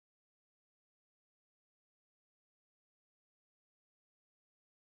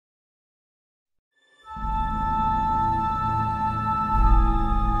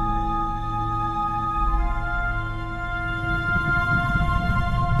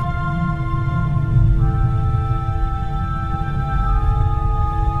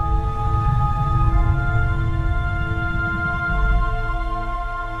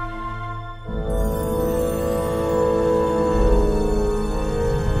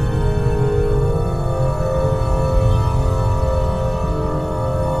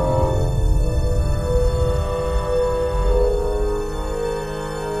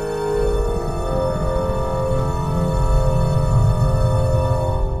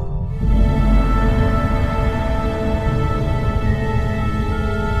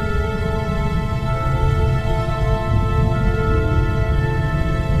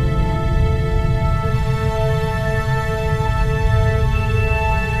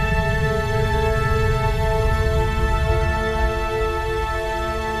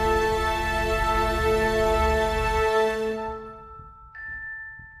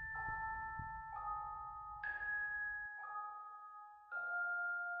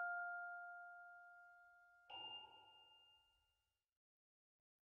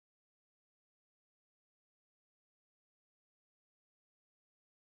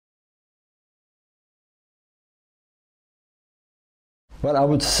Well, I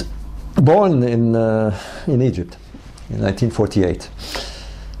was born in Egypt in 1948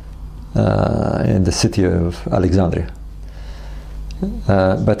 in the city of Alexandria.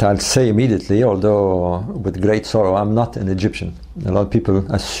 But I'll say immediately, although with great sorrow, I'm not an Egyptian. A lot of people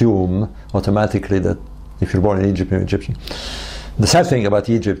assume automatically that if you're born in Egypt, you're Egyptian. The sad thing about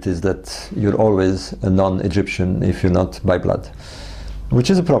Egypt is that you're always a non-Egyptian if you're not by blood, which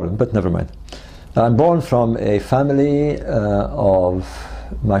is a problem, but never mind. I'm born from a family of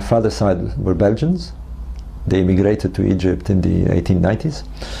my father's side were Belgians. They immigrated to Egypt in the 1890s.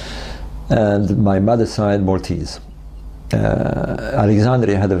 And my mother's side, Maltese.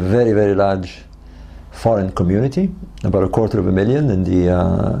 Alexandria had a very, very large foreign community, about 250,000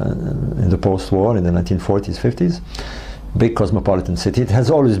 in the post-war, in the 1940s, 50s. Big cosmopolitan city. It has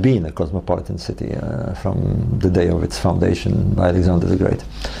always been a cosmopolitan city from the day of its foundation by Alexander the Great.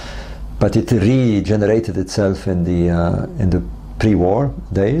 But it regenerated itself in the pre-war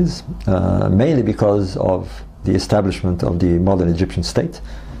days, mainly because of the establishment of the modern Egyptian state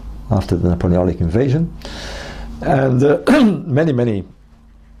after the Napoleonic invasion. And many, many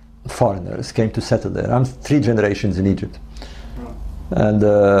foreigners came to settle there. I'm 3 generations in Egypt. And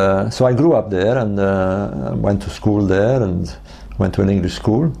so I grew up there and went to school there and went to an English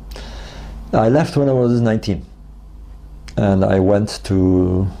school. I left when I was 19 and I went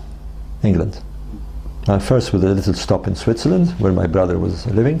to England. First with a little stop in Switzerland where my brother was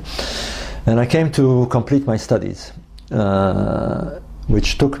living. And I came to complete my studies,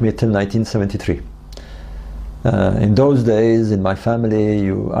 which took me till 1973. In those days, in my family,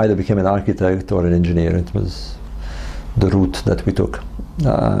 you either became an architect or an engineer. It was the route that we took.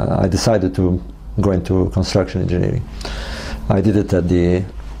 I decided to go into construction engineering. I did it at the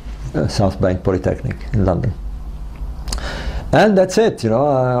South Bank Polytechnic in London. And that's it, you know,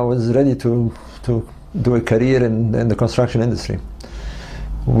 I was ready to do a career in the construction industry,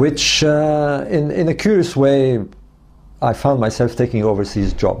 which in a curious way, I found myself taking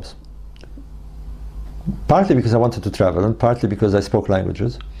overseas jobs. Partly because I wanted to travel, and partly because I spoke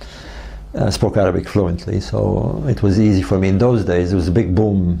languages. I spoke Arabic fluently, so it was easy for me. In those days, there was a big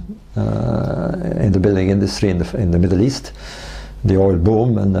boom in the building industry in the Middle East, the oil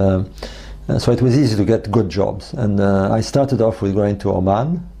boom, and so it was easy to get good jobs. And I started off with going to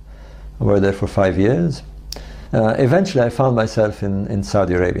Oman. I was there for 5 years. Eventually, I found myself in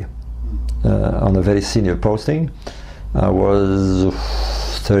Saudi Arabia on a very senior posting. I was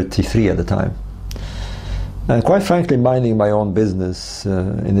 33 at the time. And quite frankly, minding my own business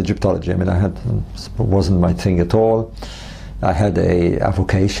in Egyptology. I mean, it wasn't my thing at all. I had a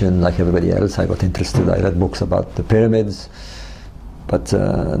vocation like everybody else. I got interested. I read books about the pyramids, but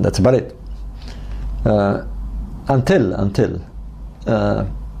that's about it. Until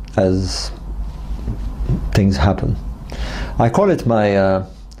as things happen. I call it my.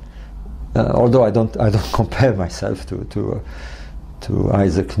 Although I don't compare myself to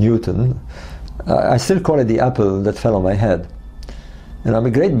Isaac Newton. I still call it the apple that fell on my head. And I'm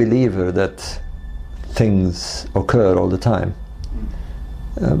a great believer that things occur all the time,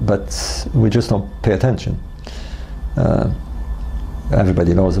 but we just don't pay attention.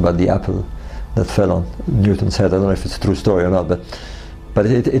 Everybody knows about the apple that fell on Newton's head. I don't know if it's a true story or not, but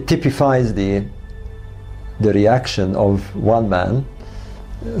it typifies the reaction of one man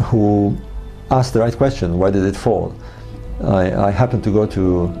who asked the right question: why did it fall? I happened to go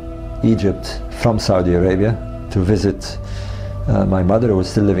to Egypt from Saudi Arabia to visit my mother, who was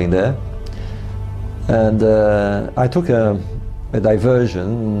still living there, and I took a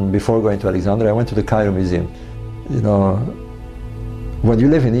diversion before going to Alexandria. I went to the Cairo Museum. You know, when you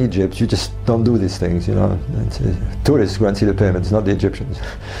live in Egypt, you just don't do these things. You know, tourists go and see the pyramids, not the Egyptians.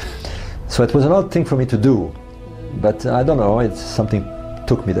 So it was an odd thing for me to do, but I don't know. It's something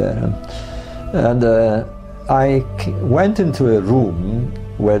took me there, and I went into a room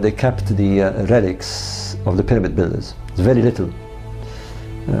where they kept the relics of the pyramid builders. It's very little,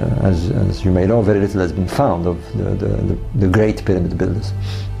 as you may know, very little has been found of the great pyramid builders.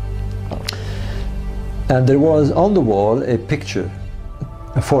 And there was on the wall a picture,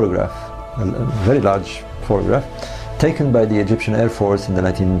 a photograph, a very large photograph, taken by the Egyptian Air Force in the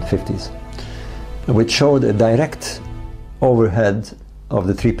 1950s, which showed a direct overhead of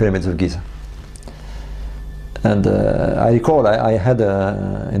the 3 pyramids of Giza. And I recall I had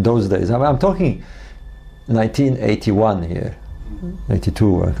in those days, I'm talking 1981 here,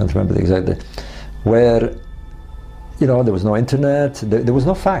 82, I can't remember the exact date, where, you know, there was no internet, there was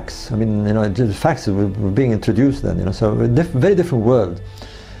no fax. I mean, you know, faxes were being introduced then, you know, so a very different world.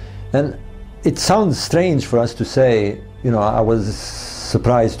 And it sounds strange for us to say, you know, I was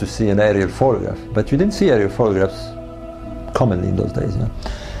surprised to see an aerial photograph, but you didn't see aerial photographs commonly in those days, you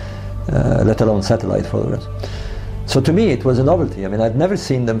know, let alone satellite photographs. So to me it was a novelty. I mean, I'd never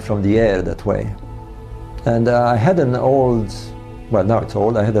seen them from the air that way. And I had an old, well, now it's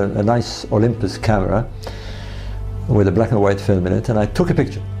old, I had a nice Olympus camera with a black and white film in it, and I took a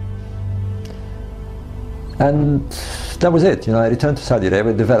picture. And that was it, you know. I returned to Saudi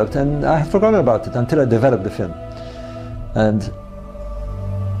Arabia, developed, and I had forgotten about it until I developed the film. And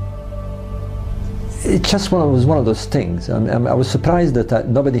it just was one of those things. I was surprised that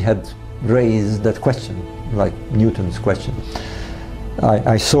nobody had raised that question, like Newton's question.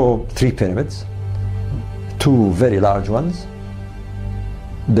 I saw 3 pyramids, 2 very large ones.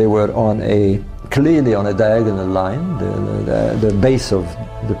 They were clearly on a diagonal line. The base of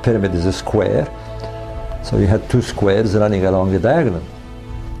the pyramid is a square, so you had 2 squares running along the diagonal.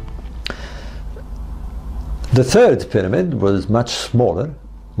 The 3rd pyramid was much smaller,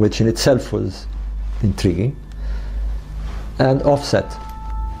 which in itself was intriguing, and offset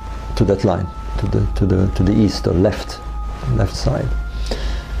to that line, to the east or left side.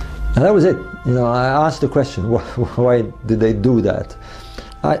 And that was it. You know, I asked the question, why did they do that?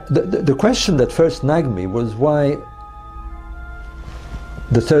 The question that first nagged me was why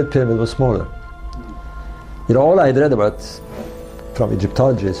the 3rd pyramid was smaller. You know, all I had read about from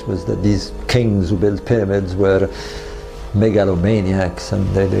Egyptologists was that these kings who built pyramids were megalomaniacs, and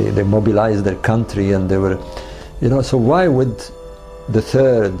they mobilized their country, and they were, you know, so why would the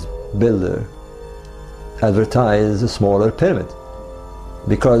 3rd builder advertise a smaller pyramid?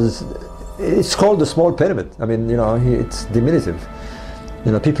 Because it's called a small pyramid. I mean, you know, it's diminutive.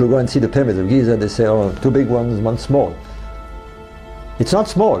 You know, people who go and see the pyramids of Giza, they say, oh, 2 big ones, 1 small. It's not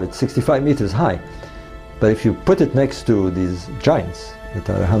small, it's 65 meters high. But if you put it next to these giants that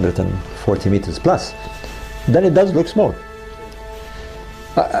are 140 meters plus, then it does look small.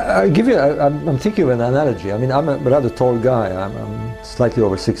 I'll give you, I'm thinking of an analogy. I mean, I'm a rather tall guy. I'm slightly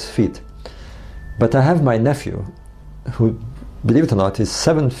over 6 feet. But I have my nephew, who, believe it or not, is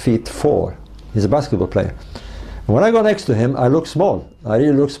 7'4". He's a basketball player. And when I go next to him, I look small. I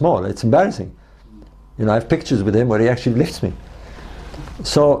really look small. It's embarrassing. You know, I have pictures with him where he actually lifts me.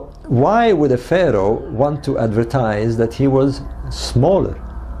 So why would a pharaoh want to advertise that he was smaller?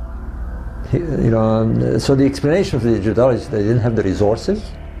 You know, so the explanation for the Egyptologists, they didn't have the resources.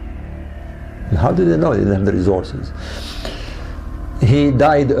 And how did they know they didn't have the resources? He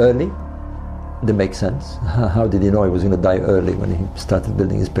died early. That makes sense. How did he know he was going to die early when he started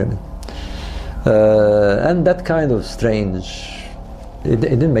building his pyramid? And that kind of strange, it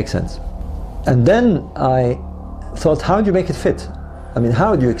didn't make sense. And then I thought, how do you make it fit? I mean,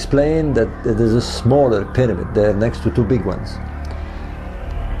 how do you explain that there's a smaller pyramid there next to 2 big ones?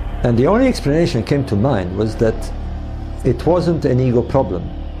 And the only explanation that came to mind was that it wasn't an ego problem.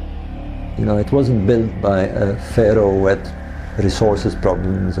 You know, it wasn't built by a pharaoh who had resources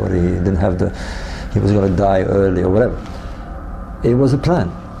problems, or he didn't have he was going to die early or whatever. It was a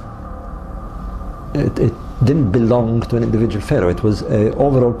plan. It didn't belong to an individual pharaoh. It was an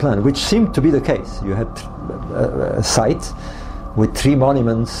overall plan, which seemed to be the case. You had a site with 3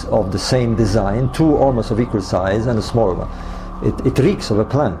 monuments of the same design, 2 almost of equal size and a smaller one. It reeks of a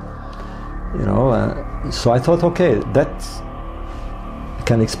plan, you know. So I thought, okay, that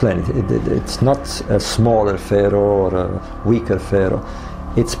can explain it. It's not a smaller pharaoh or a weaker pharaoh.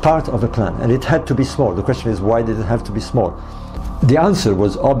 It's part of a plan, and it had to be small. The question is, why did it have to be small? The answer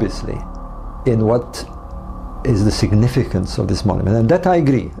was obviously in what is the significance of this monument, and that I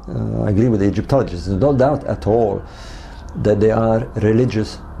agree. I agree with the Egyptologists. There's no doubt at all that they are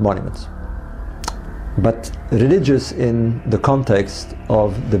religious monuments, but religious in the context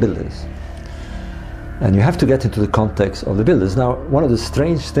of the builders. And you have to get into the context of the builders. Now, one of the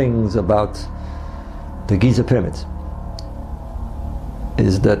strange things about the Giza pyramids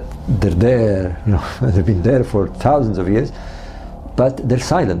is that they're there, you know, they've been there for thousands of years, but they're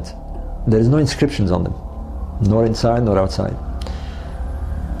silent. There's no inscriptions on them, nor inside nor outside,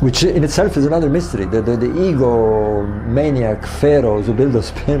 which in itself is another mystery. The egomaniac pharaohs who built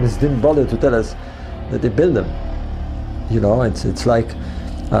those pyramids didn't bother to tell us that they built them. You know, it's like,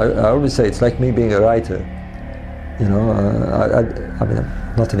 I always say, it's like me being a writer. You know, I mean,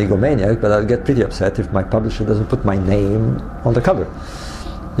 I'm not an egomaniac, but I'll get pretty upset if my publisher doesn't put my name on the cover.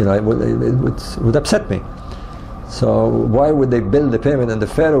 You know, it would upset me. So why would they build the pyramid and the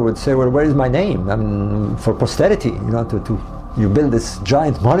pharaoh would say, well, where is my name? I mean, for posterity, you know, you build this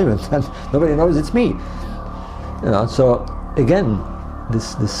giant monument and nobody knows it's me. You know, so again,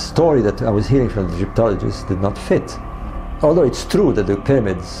 this story that I was hearing from the Egyptologists did not fit. Although it's true that the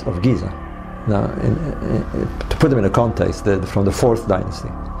pyramids of Giza, now, to put them in a context, from the 4th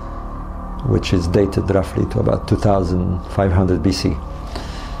dynasty, which is dated roughly to about 2500 BC.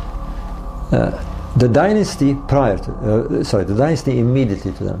 The dynasty prior to, the dynasty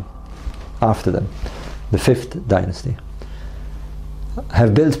immediately to them, after them, the 5th dynasty,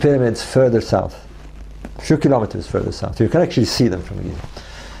 have built pyramids further south, a few kilometers further south. You can actually see them from Giza.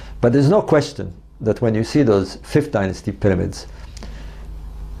 But there's no question that when you see those 5th dynasty pyramids,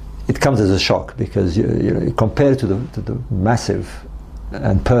 it comes as a shock, because you compared to the massive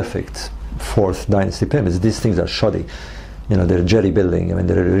and perfect 4th dynasty pyramids, these things are shoddy. They're jerry building. I mean,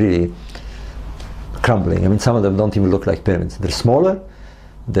 they're really crumbling. I mean, some of them don't even look like pyramids. They're smaller.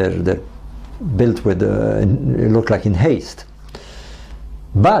 They're built with look like in haste.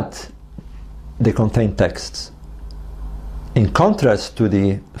 But they contain texts. In contrast to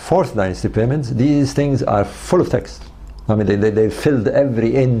the 4th dynasty pyramids, these things are full of text. I mean, they filled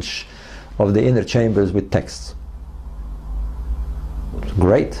every inch of the inner chambers with texts.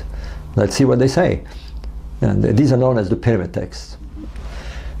 Great. Let's see what they say. And these are known as the pyramid texts.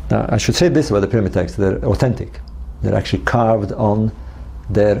 Now, I should say this about the pyramid texts: they're authentic. They're actually carved on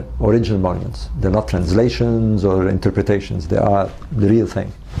their original monuments. They're not translations or interpretations. They are the real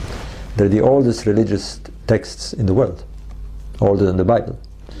thing. They're the oldest religious texts in the world, older than the Bible.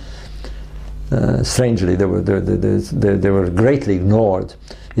 Strangely, they were greatly ignored.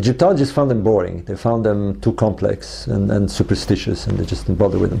 Egyptologists found them boring. They found them too complex and superstitious, and they just didn't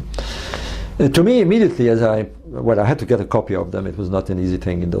bother with them. To me, immediately, I had to get a copy of them. It was not an easy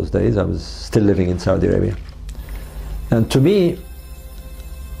thing in those days. I was still living in Saudi Arabia. And to me,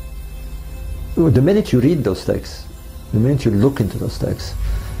 the minute you read those texts, the minute you look into those texts,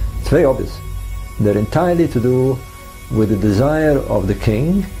 it's very obvious. They're entirely to do with the desire of the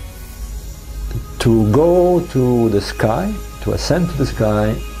king to go to the sky, to ascend to the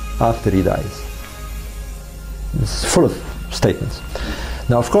sky after he dies. It's full of statements.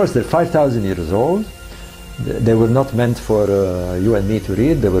 Now, of course, they're 5,000 years old. They were not meant for you and me to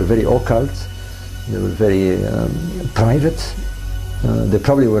read. They were very occult. They were very private. They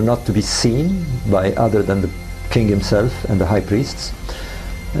probably were not to be seen by other than the king himself and the high priests.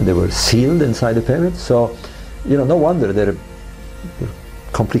 And they were sealed inside the pyramid. So, no wonder they're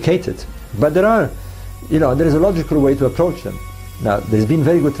complicated. But there is a logical way to approach them. Now, there's been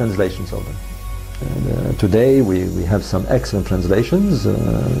very good translations of them. And, today we have some excellent translations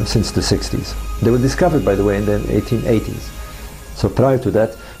since the 60s. They were discovered, by the way, in the 1880s. So prior to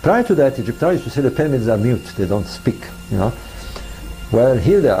that, Egyptologists would say the pyramids are mute, they don't speak. Well,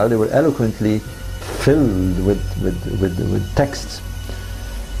 here they are. They were eloquently filled with texts.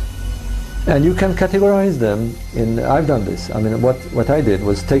 And you can categorize them in, I've done this. I mean, what I did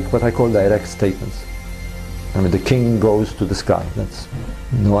was take what I call direct statements. I mean, the king goes to the sky. That's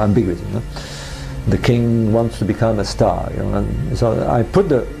no ambiguity. The king wants to become a star. And so I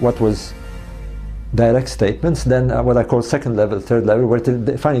put what was direct statements, then what I call second level, third level, where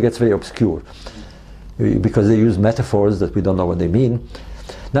it finally gets very obscure, because they use metaphors that we don't know what they mean.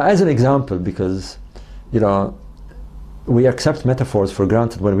 Now, as an example, because we accept metaphors for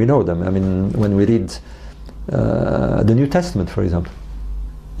granted when we know them. I mean, when we read the New Testament, for example,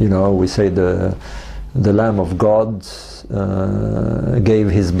 we say the Lamb of God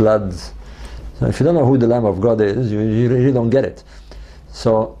gave his blood. So if you don't know who the Lamb of God is, you really don't get it.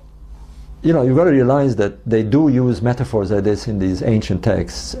 So, you've got to realize that they do use metaphors like this in these ancient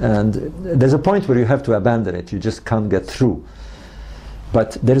texts, and there's a point where you have to abandon it. You just can't get through.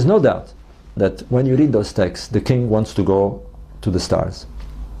 But there is no doubt that when you read those texts, the king wants to go to the stars.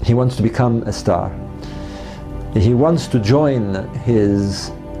 He wants to become a star. He wants to join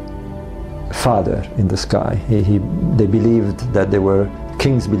his father in the sky. They believed that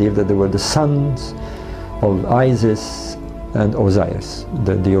kings believed that they were the sons of Isis and Osiris,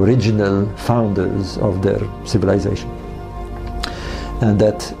 the original founders of their civilization. And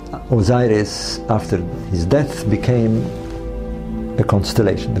that Osiris, after his death, became a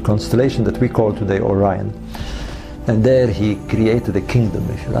constellation, the constellation that we call today Orion. And there he created a kingdom,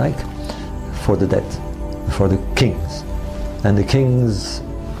 if you like, for the dead, for the kings. And the kings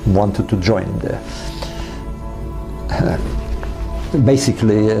wanted to join him there.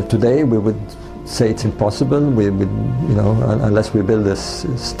 Basically, today we would say it's impossible. We would, unless we build this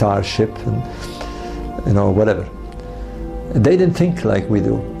starship and whatever. They didn't think like we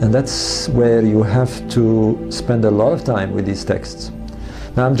do, and that's where you have to spend a lot of time with these texts.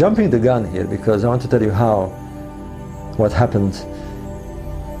 Now, I'm jumping the gun here because I want to tell you what happened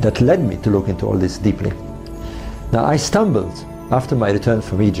that led me to look into all this deeply. Now, I stumbled after my return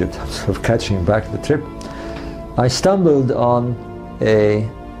from Egypt, sort of catching back the trip. I stumbled on a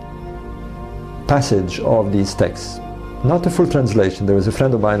passage of these texts not a full translation. There was a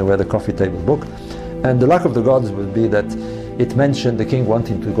friend of mine who had a coffee table book, and the luck of the gods would be that it mentioned the king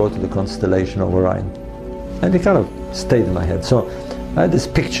wanting to go to the constellation of Orion. And it kind of stayed in my head. So I had this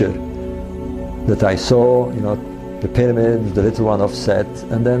picture that I saw, you know, the pyramid, the little one offset,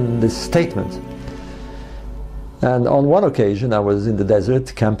 and then this statement. And on one occasion I was in the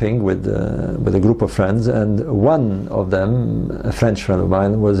desert camping with a group of friends, and one of them, a French friend of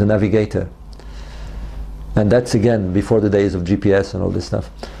mine, was a navigator. And that's again before the days of GPS and all this stuff.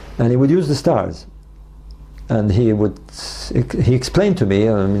 And he would use the stars. And he explained to me,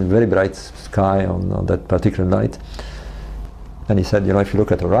 I mean, very bright sky on that particular night. And he said, you know, if you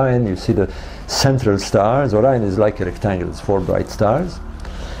look at Orion, you see the central stars. Orion is like a rectangle, it's 4 bright stars.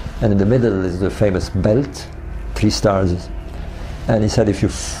 And in the middle is the famous belt, 3 stars. And he said, if you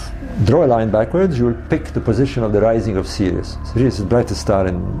draw a line backwards, you will pick the position of the rising of Sirius. Sirius is the brightest star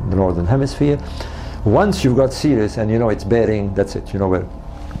in the northern hemisphere. Once you've got Sirius and you know its bearing, that's it, you know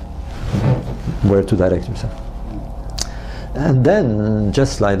where to direct yourself. And then,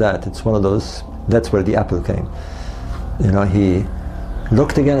 just like that, it's one of those, that's where the apple came. You know, he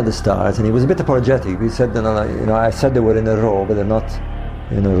looked again at the stars, and he was a bit apologetic. He said, you know, I said they were in a row, but they're not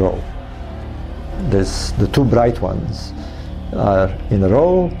in a row. There's the 2 bright ones are in a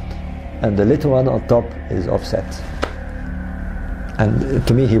row, and the little one on top is offset. And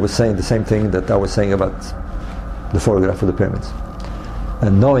to me, he was saying the same thing that I was saying about the photograph of the pyramids.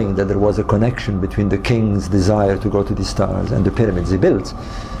 And knowing that there was a connection between the king's desire to go to these stars and the pyramids he built,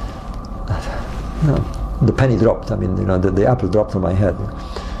 you know, the penny dropped. I mean, you know, the apple dropped on my head.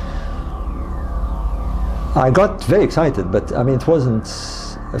 I got very excited, but I mean, it wasn't.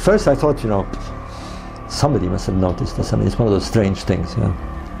 At first, I thought, you know, somebody must have noticed this. I mean, it's one of those strange things. You know,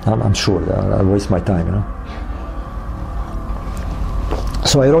 I'm sure that I'll waste my time. You know.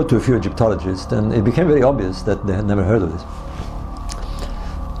 So I wrote to a few Egyptologists, and it became very obvious that they had never heard of this.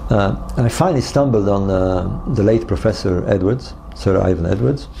 I finally stumbled on the late Professor Edwards, Sir Ivan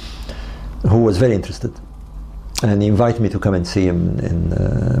Edwards, who was very interested. And he invited me to come and see him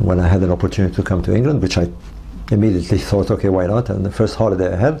when I had an opportunity to come to England, which I immediately thought, okay, why not? And the first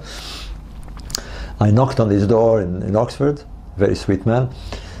holiday I had, I knocked on his door in Oxford, very sweet man,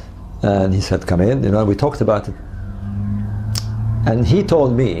 and he said, come in, you know, we talked about it. And he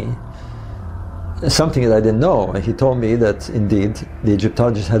told me something that I didn't know. He told me that indeed the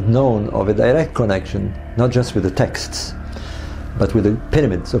Egyptologists had known of a direct connection, not just with the texts, but with the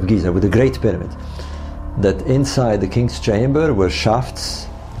pyramids of Giza, with the Great Pyramid. That inside the king's chamber were shafts,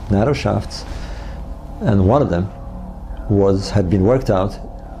 narrow shafts, and one of them had been worked out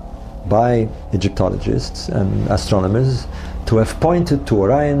by Egyptologists and astronomers to have pointed to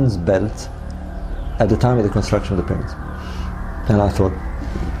Orion's belt at the time of the construction of the pyramids. And I thought,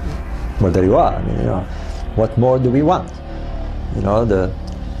 well, there you are. I mean, you know, what more do we want? You know,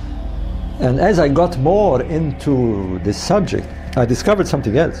 and as I got more into this subject, I discovered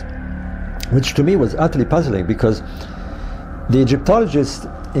something else, which to me was utterly puzzling, because the Egyptologists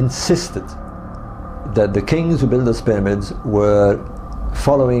insisted that the kings who built those pyramids were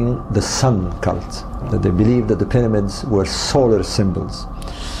following the sun cult, that they believed that the pyramids were solar symbols,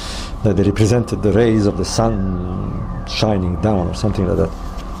 that they represented the rays of the sun shining down or something like that,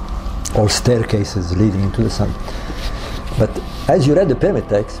 or staircases leading into the sun. But as you read the pyramid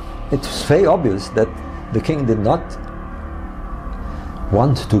text, it was very obvious that the king did not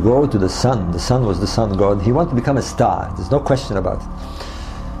want to go to the sun. The sun was the sun god. He wanted to become a star. There's no question about it.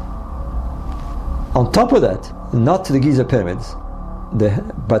 On top of that, not the Giza pyramids,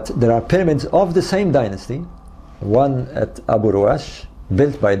 but there are pyramids of the same dynasty, one at Abu Ruash,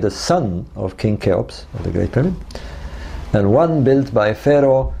 built by the son of King Cheops, of the Great Pyramid, and one built by a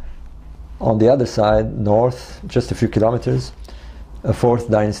pharaoh on the other side, north, just a few kilometers, a 4th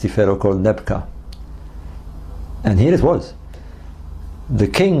dynasty pharaoh called Nebka. And here it was. The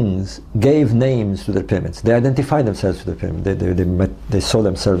kings gave names to their pyramids. They identified themselves to the pyramid. They saw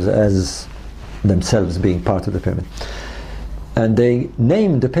themselves as themselves being part of the pyramid. And they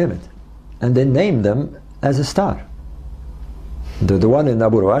named the pyramid. And they named them as a star. The one in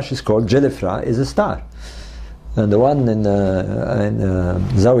Abu Ruash is called Jelefra, is a star. And the one in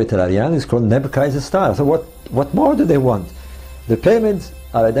Zawit al-Aryan is called Nebka, is a star. So what more do they want? The pyramids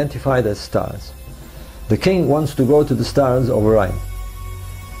are identified as stars. The king wants to go to the stars of Orion.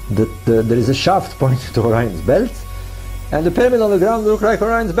 There is a shaft pointing to Orion's belt, and the pyramid on the ground looks like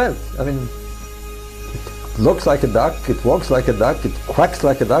Orion's belt. I mean, it looks like a duck, it walks like a duck, it quacks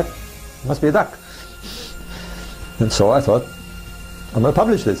like a duck. It must be a duck. And so I thought, I'm going to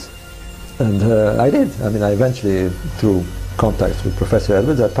publish this. And I did. I mean, I eventually, through contacts with Professor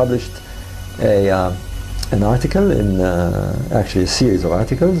Edwards, I published a an article in, actually a series of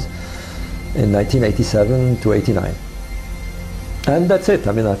articles in 1987 to 89. And that's it.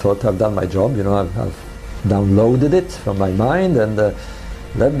 I mean, I thought I've done my job, you know, I've downloaded it from my mind and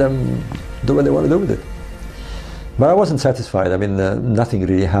let them do what they want to do with it. But I wasn't satisfied. I mean, nothing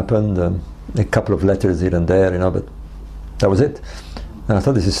really happened. A couple of letters here and there, you know, but that was it. And I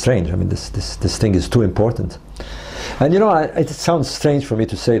thought, this is strange. I mean, this thing is too important. And you know, it sounds strange for me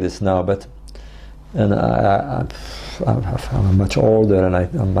to say this now, but and I'm much older and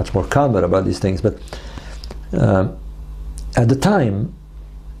I'm much more calmer about these things. But at the time,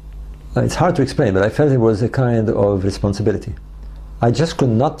 it's hard to explain, but I felt it was a kind of responsibility. I just could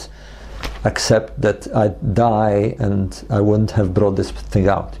not accept that I'd die and I wouldn't have brought this thing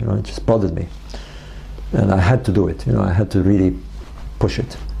out. You know, it just bothered me, and I had to do it. You know, I had to really push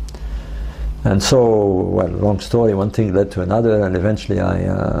it. And so, well, long story, one thing led to another, and eventually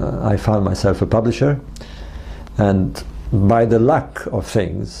I found myself a publisher. And by the luck of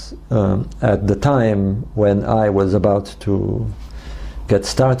things, at the time when I was about to get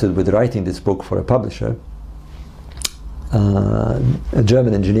started with writing this book for a publisher, a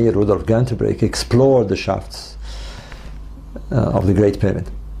German engineer, Rudolf Ganterbrink, explored the shafts of the Great Pyramid.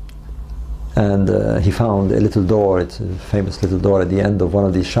 And he found a little door, it's a famous little door at the end of one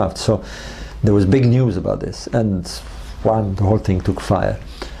of these shafts. So there was big news about this, and the whole thing took fire.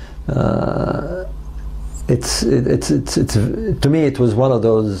 To me, it was one of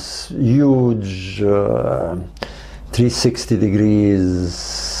those huge 360 degrees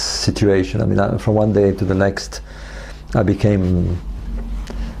situation. I mean, from one day to the next, I became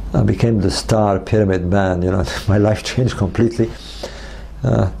the star pyramid man. You know, my life changed completely.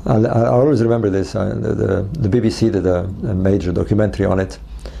 I always remember this. The BBC did a major documentary on it,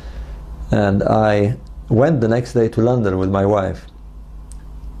 and I went the next day to London with my wife,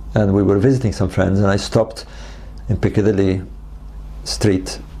 and we were visiting some friends, and I stopped in Piccadilly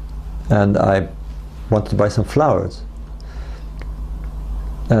Street, and I wanted to buy some flowers.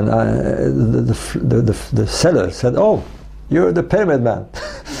 And the seller said, "Oh, you're the pyramid man."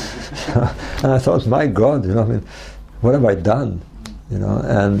 And I thought, my God, you know, I mean, what have I done? You know,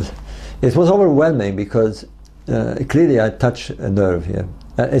 and it was overwhelming because clearly I touched a nerve here,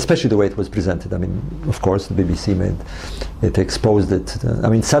 especially the way it was presented. I mean, of course, the BBC made it, exposed it. I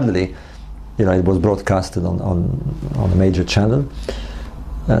mean, suddenly, you know, it was broadcasted on a major channel,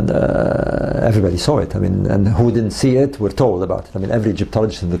 and everybody saw it. I mean, and who didn't see it were told about it. I mean, every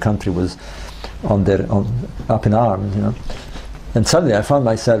Egyptologist in the country was up in arms, you know. And suddenly I found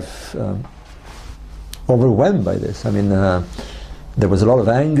myself overwhelmed by this. I mean, there was a lot of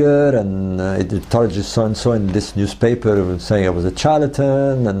anger, and Egyptologist so-and-so in this newspaper was saying I was a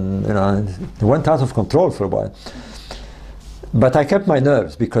charlatan, and you know, it went out of control for a while. But I kept my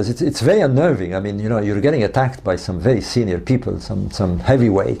nerves, because it's very unnerving. I mean, you know, you're getting attacked by some very senior people, some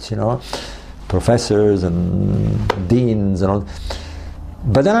heavyweights, you know, professors and deans and all.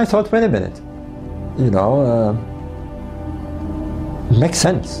 But then I thought, wait a minute, you know, it makes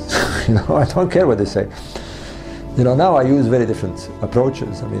sense. You know, I don't care what they say. You know, now I use very different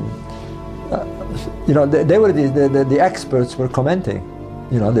approaches. I mean, you know, they were the experts were commenting.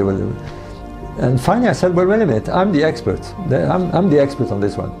 You know, they were. And finally I said, well, wait a minute, I'm the expert. I'm the expert on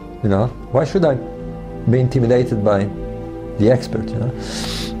this one, you know. Why should I be intimidated by the expert, you know?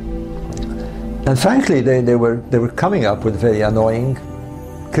 And frankly, they were coming up with very annoying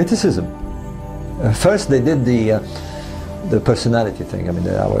criticism. First they did the personality thing. I mean,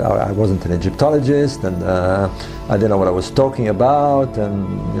 I wasn't an Egyptologist, and I didn't know what I was talking about, and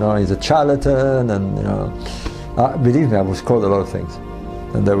you know, he's a charlatan, and you know, believe me, I was called a lot of things.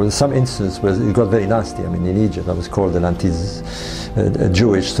 And there was some instance where it got very nasty. I mean, in Egypt I was called a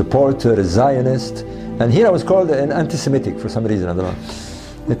Jewish supporter, a Zionist, and here I was called an anti-Semitic for some reason, I don't know.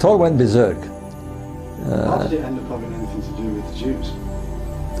 It all went berserk. How did it end up having anything to do with the Jews?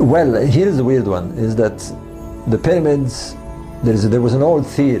 Well, here's the weird one, is that the pyramids, there was an old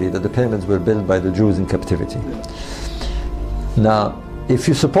theory that the pyramids were built by the Jews in captivity. Yeah. Now, if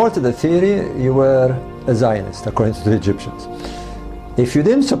you supported the theory, you were a Zionist, according to the Egyptians. If you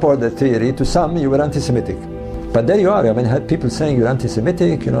didn't support the theory, to some you were anti-Semitic. But there you are. I mean, I had people saying you're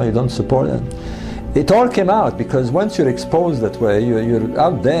anti-Semitic, you know, you don't support it. It all came out because once you're exposed that way, you're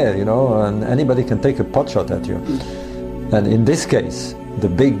out there, you know, and anybody can take a pot shot at you. And in this case, the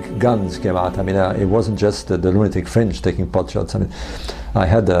big guns came out. I mean, it wasn't just the lunatic fringe taking pot shots. I mean, I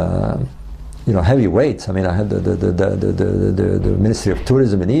had you know, heavy weights. I mean, I had the Ministry of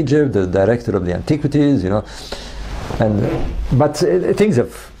Tourism in Egypt, the director of the antiquities, you know. But things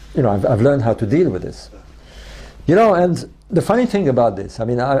have, you know, I've learned how to deal with this. You know, and the funny thing about this, I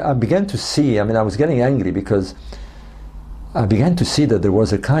mean, I began to see, I mean, I was getting angry because I began to see that there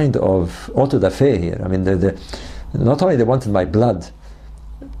was a kind of auto-da-fe here. I mean, not only they wanted my blood,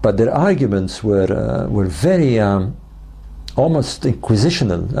 but their arguments were very almost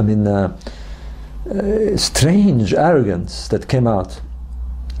inquisitional. I mean, strange arrogance that came out.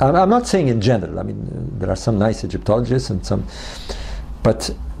 I'm not saying in general. I mean, there are some nice Egyptologists and some,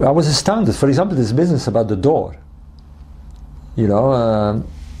 but I was astounded. For example, this business about the door. You know,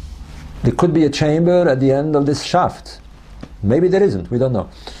 there could be a chamber at the end of this shaft. Maybe there isn't. We don't know.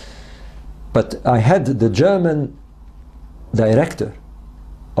 But I had the German director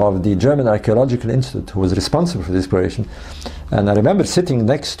of the German Archaeological Institute, who was responsible for the exploration, and I remember sitting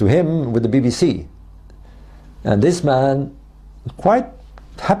next to him with the BBC, and this man quite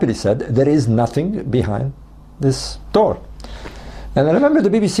happily said, there is nothing behind this door. And I remember the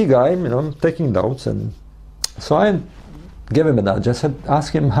BBC guy, you know, taking notes, and so I gave him a nudge. I said,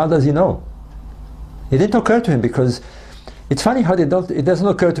 ask him, how does he know? It didn't occur to him, because it's funny how it doesn't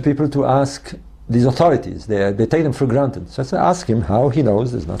occur to people to ask these authorities. They take them for granted. So I said, ask him how he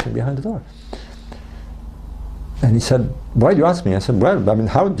knows there's nothing behind the door. And he said, why do you ask me? I said, well, I mean,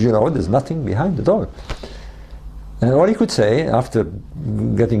 how do you know there's nothing behind the door? And all he could say, after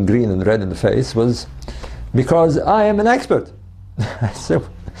getting green and red in the face, was, because I am an expert. I said,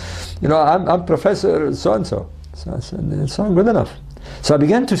 you know, I'm Professor so-and-so. So I said, it's not good enough. So I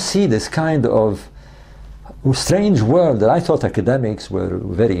began to see this kind of strange world that I thought academics were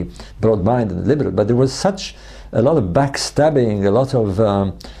very broad-minded and liberal, but there was such a lot of backstabbing, a lot of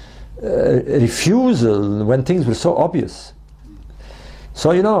refusal when things were so obvious.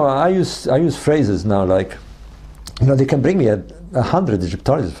 So, you know, I use phrases now like, you know, they can bring me 100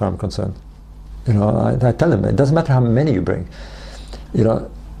 Egyptologists, as far as I'm concerned. You know, I tell them, it doesn't matter how many you bring. You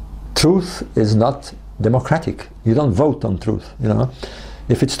know, truth is not democratic. You don't vote on truth, you know.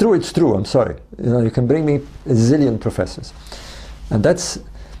 If it's true, it's true. I'm sorry. You know, you can bring me a zillion professors. And that's,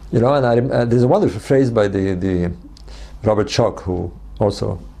 you know, and there's a wonderful phrase by the Robert Schoch, who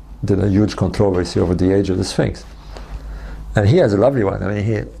also did a huge controversy over the age of the Sphinx. And he has a lovely one. I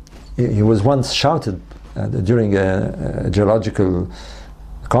mean, he was once shouted during a geological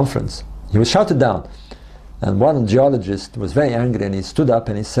conference. He was shouted down. And one geologist was very angry, and he stood up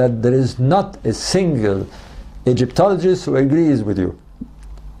and he said, there is not a single Egyptologist who agrees with you.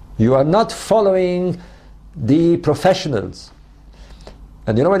 You are not following the professionals.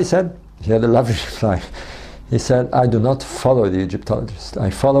 And you know what he said? He had a lovely reply. He said, I do not follow the Egyptologists.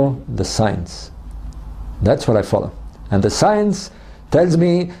 I follow the science. That's what I follow. And the science tells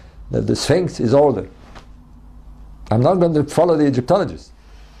me that the Sphinx is older. I'm not going to follow the Egyptologists.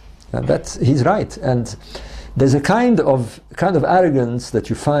 And he's right. And there's a kind of arrogance that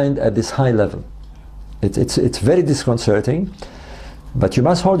you find at this high level. It's very disconcerting, but you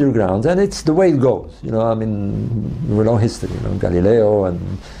must hold your ground, and it's the way it goes. You know, I mean, we know history. You know, Galileo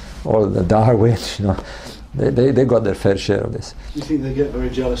and all the Darwin. You know, they got their fair share of this. Do you think they get very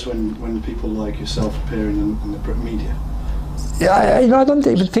jealous when people like yourself appear in the media? Yeah, I don't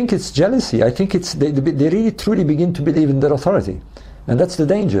even think it's jealousy. I think it's they really truly begin to believe in their authority, and that's the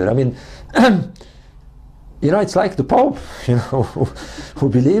danger. I mean, you know, it's like the Pope, you know, who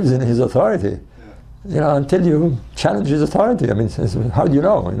believes in his authority. You know, until you challenge his authority. I mean, how do you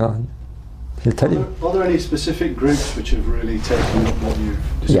know? You know, he'll tell you. Are there any specific groups which have really taken up what you've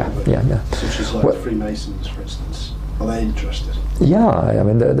discovered? Yeah. Such as like Freemasons, for instance. Are they interested? Yeah, I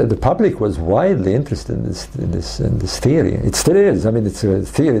mean, the public was widely interested in this theory. It still is. I mean, it's a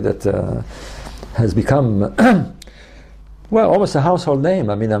theory that has become, well, almost a household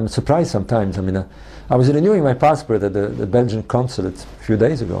name. I mean, I'm surprised sometimes. I mean, I was renewing my passport at the Belgian consulate a few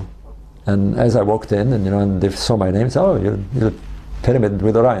days ago. And as I walked in, and you know, and they saw my name, they said, "Oh, you're a pyramid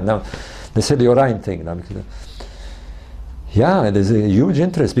with Orion." Now, they said the Orion thing. Now, yeah, there's a huge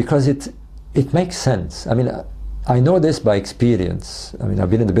interest because it makes sense. I mean, I know this by experience. I mean, I've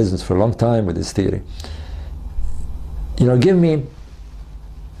been in the business for a long time with this theory. You know, give me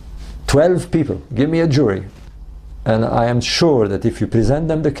 12 people, give me a jury, and I am sure that if you present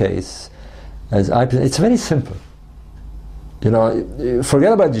them the case, as I present, it's very simple. You know,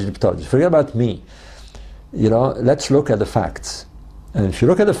 forget about Egyptology, forget about me. You know, let's look at the facts. And if you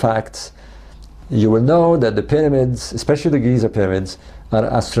look at the facts, you will know that the pyramids, especially the Giza pyramids, are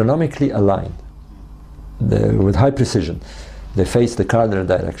astronomically aligned with high precision. They face the cardinal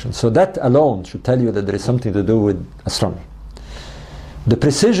direction. So that alone should tell you that there is something to do with astronomy. The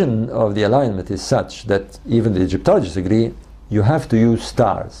precision of the alignment is such that even the Egyptologists agree you have to use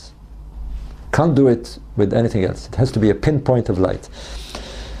stars. Can't do it with anything else. It has to be a pinpoint of light.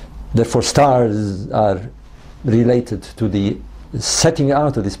 Therefore, stars are related to the setting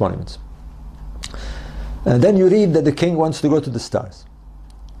out of these monuments. And then you read that the king wants to go to the stars.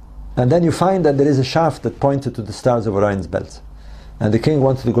 And then you find that there is a shaft that pointed to the stars of Orion's belt. And the king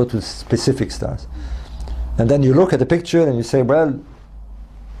wanted to go to specific stars. And then you look at the picture and you say, well,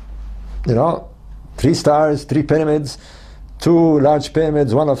 you know, 3 stars, 3 pyramids, 2 large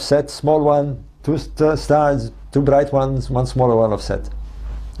pyramids, 1 offset, small one, 2 stars, 2 bright ones, 1 smaller one offset.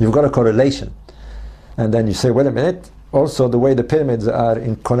 You've got a correlation. And then you say, wait a minute, also the way the pyramids are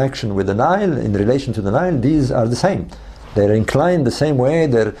in connection with the Nile, in relation to the Nile, these are the same. They're inclined the same way,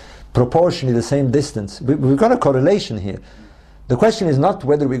 they're proportionally the same distance. We've got a correlation here. The question is not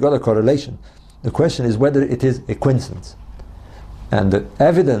whether we got a correlation. The question is whether it is a coincidence. And the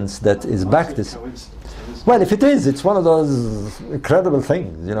evidence that is backed is... Well, if it is, it's one of those incredible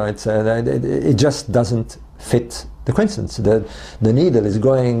things. You know, it just doesn't fit the coincidence. The needle is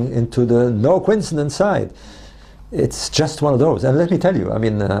going into the no coincidence side. It's just one of those. And let me tell you, I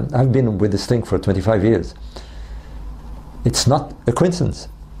mean, I've been with this thing for 25 years. It's not a coincidence.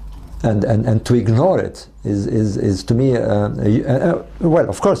 And to ignore it is to me, well,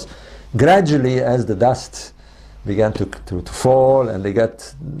 of course, gradually as the dust began to fall and they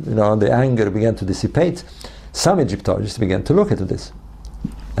got, you know, the anger began to dissipate, some Egyptologists began to look into this.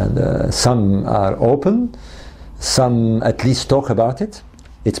 And some are open, some at least talk about it.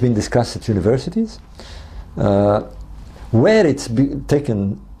 It's been discussed at universities. Where it's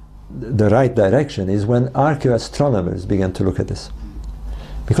taken the right direction is when archaeoastronomers began to look at this.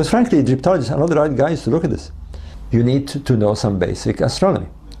 Because frankly, Egyptologists are not the right guys to look at this. You need to know some basic astronomy.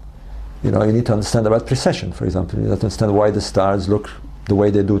 You know, you need to understand about precession, for example. You need to understand why the stars look the way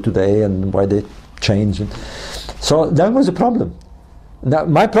they do today and why they change. So that was a problem. Now,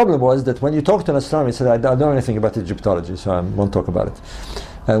 my problem was that when you talk to an astronomer, he said, I don't know anything about Egyptology, so I won't talk about it.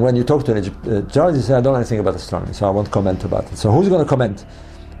 And when you talk to an Egyptologist, he said, I don't know anything about astronomy, so I won't comment about it. So who's going to comment?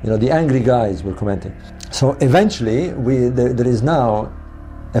 You know, the angry guys were commenting. So eventually, there is now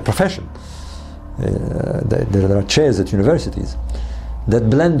a profession. There are chairs at universities that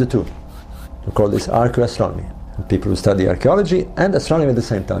blend the two. We call this archaeoastronomy. People who study archaeology and astronomy at the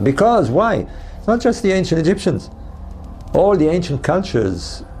same time. Because why? It's not just the ancient Egyptians. All the ancient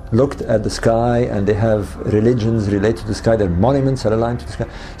cultures looked at the sky and they have religions related to the sky. Their monuments are aligned to the sky.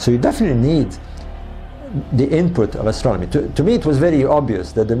 So you definitely need the input of astronomy. To me it was very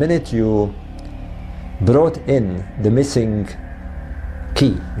obvious that the minute you brought in the missing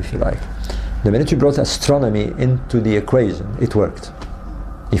key, if you like, the minute you brought astronomy into the equation, it worked.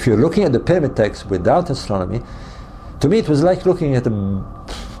 If you're looking at the pyramid text without astronomy, to me it was like looking at the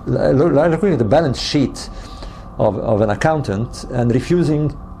balance sheet of an accountant and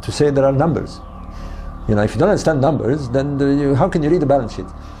refusing to say there are numbers. You know, if you don't understand numbers, then how can you read the balance sheet?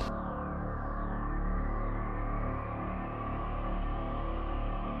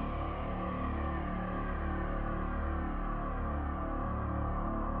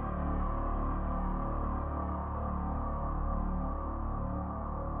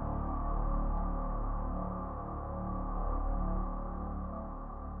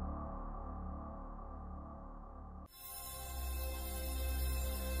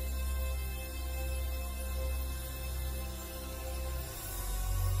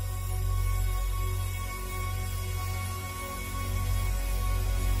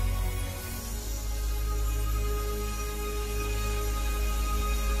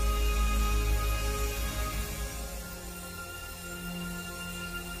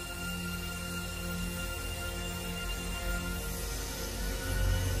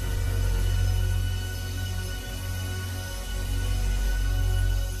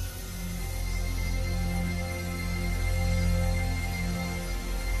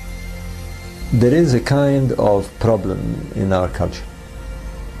 There is a kind of problem in our culture.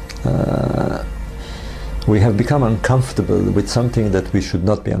 We have become uncomfortable with something that we should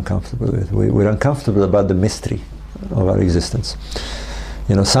not be uncomfortable with. We're uncomfortable about the mystery of our existence.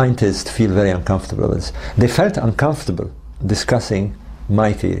 You know, scientists feel very uncomfortable with this. They felt uncomfortable discussing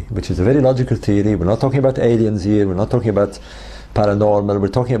my theory, which is a very logical theory. We're not talking about aliens here, we're not talking about paranormal, we're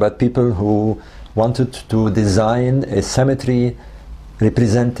talking about people who wanted to design a cemetery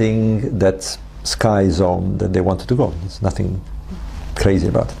representing that sky zone that they wanted to go. There's nothing crazy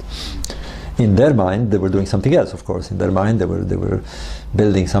about it. In their mind, they were doing something else, of course. In their mind, they were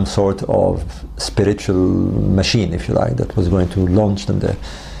building some sort of spiritual machine, if you like, that was going to launch them there.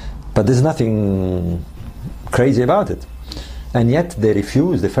 But there's nothing crazy about it. And yet they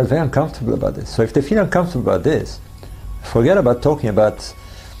refused. They felt very uncomfortable about this. So if they feel uncomfortable about this, forget about talking about,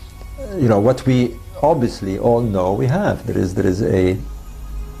 you know, what we obviously all know we have. There is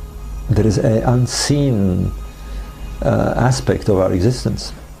a unseen aspect of our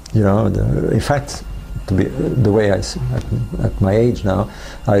existence. You know, in fact, the way at my age now,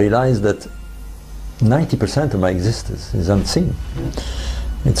 I realize that 90% of my existence is unseen.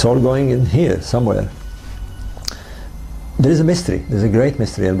 It's all going in here somewhere. There is a mystery. There's a great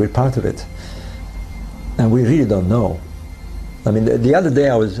mystery, and we're part of it. And we really don't know. I mean, the other day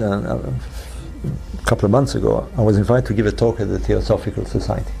I was, a couple of months ago, I was invited to give a talk at the Theosophical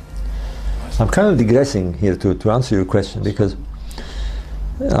Society. I'm kind of digressing here to answer your question, because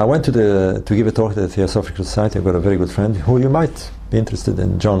I went to give a talk at the Theosophical Society. I've got a very good friend who you might be interested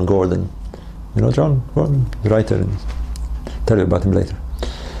in, John Gordon. You know John Gordon, the writer, and tell you about him later.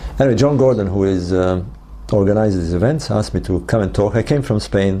 Anyway, John Gordon, who is organized these events, asked me to come and talk. I came from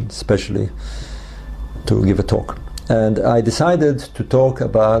Spain especially to give a talk. And I decided to talk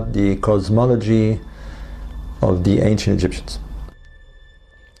about the cosmology of the ancient Egyptians.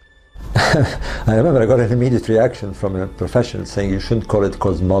 I remember I got an immediate reaction from a professional saying you shouldn't call it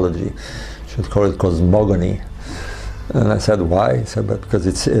cosmology, you should call it cosmogony. And I said, why? He said, but because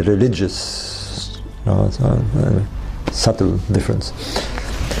it's a religious, you know, it's a subtle difference.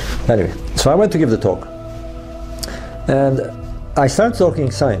 Anyway, so I went to give the talk. And I started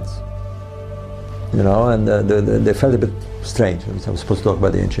talking science, you know, and they felt a bit strange. I was supposed to talk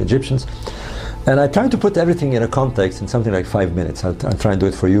about the ancient Egyptians. And I tried to put everything in a context in something like 5 minutes. I'll try and do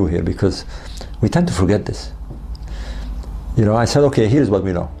it for you here, because we tend to forget this. You know, I said, okay, here's what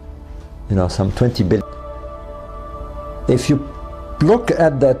we know. You know, some 20 billion. If you look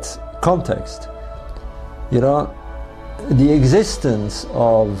at that context, you know, the existence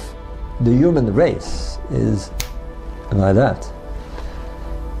of the human race is like that.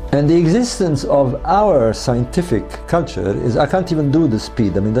 And the existence of our scientific culture is, I can't even do the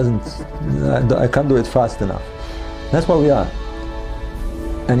speed. I mean, I can't do it fast enough. That's what we are.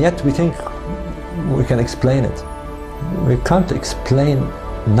 And yet we think we can explain it. We can't explain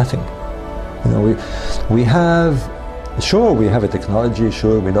nothing. You know, we have, sure, we have a technology,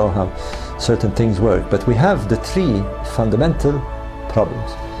 sure, we know how certain things work, but we have the three fundamental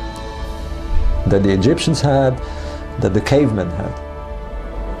problems that the Egyptians had, that the cavemen had,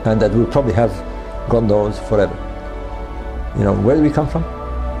 and that we'll probably have, God knows, forever. You know, where do we come from?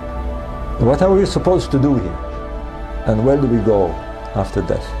 What are we supposed to do here? And where do we go after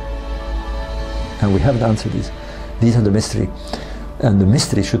death? And we haven't answered these. These are the mystery. And the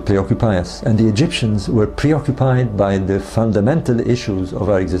mystery should preoccupy us. And the Egyptians were preoccupied by the fundamental issues of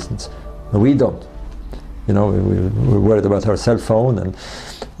our existence. We don't. You know, we're worried about our cell phone and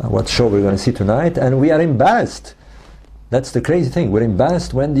what show we're going to see tonight, and we are embarrassed. That's the crazy thing. We're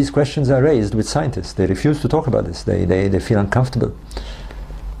embarrassed when these questions are raised with scientists. They refuse to talk about this. They feel uncomfortable.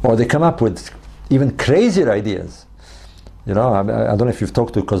 Or they come up with even crazier ideas. You know, I don't know if you've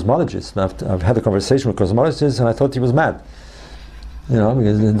talked to cosmologists. I've had a conversation with cosmologists and I thought he was mad. You know,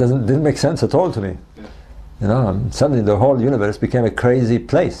 because it didn't make sense at all to me. Yeah. You know, suddenly the whole universe became a crazy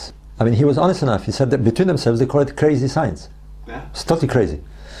place. I mean, he was honest enough. He said that between themselves they call it crazy science. Yeah. It's totally crazy.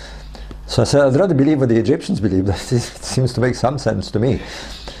 So I said, I'd rather believe what the Egyptians believe. It seems to make some sense to me.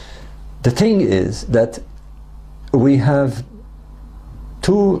 The thing is that we have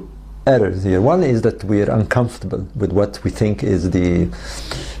two errors here. One is that we are uncomfortable with what we think is the,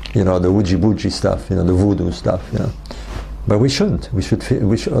 you know, the wooji-booji stuff, you know, the voodoo stuff, you know. But we shouldn't. We should,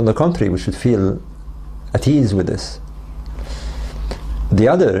 on the contrary, we should feel at ease with this. The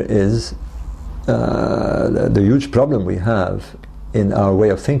other is the huge problem we have in our way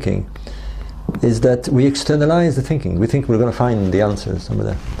of thinking is that we externalize the thinking. We think we're going to find the answer somewhere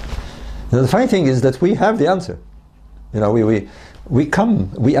there. You know, the funny thing is that we have the answer. You know, we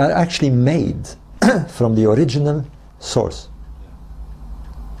are actually made from the original source.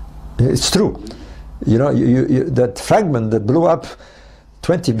 It's true. You know, that fragment that blew up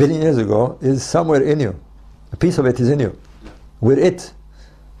 20 billion years ago is somewhere in you. A piece of it is in you. We're it.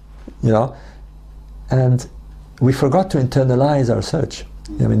 You know, and we forgot to internalize our search.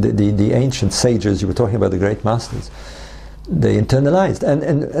 I mean, the ancient sages, you were talking about the great masters, they internalized.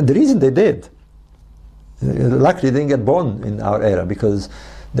 And the reason they did, luckily they didn't get born in our era, because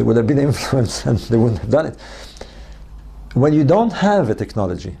they would have been influenced and they wouldn't have done it. When you don't have a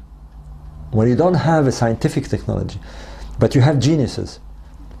technology, when you don't have a scientific technology, but you have geniuses.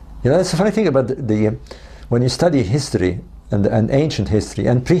 You know, that's the funny thing about when you study history and ancient history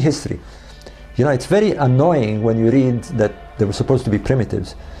and prehistory, you know, it's very annoying when you read that they were supposed to be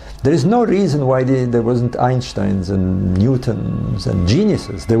primitives. There is no reason why there wasn't Einsteins and Newtons and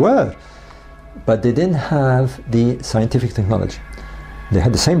geniuses. They were, but they didn't have the scientific technology. They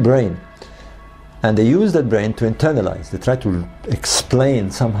had the same brain, and they used that brain to internalize. They tried to explain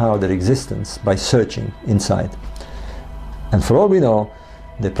somehow their existence by searching inside. And for all we know,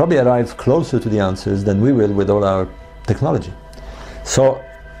 they probably arrived closer to the answers than we will with all our technology. So,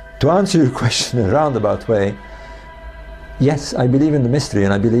 to answer your question in a roundabout way, yes, I believe in the mystery,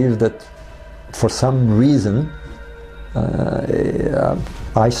 and I believe that for some reason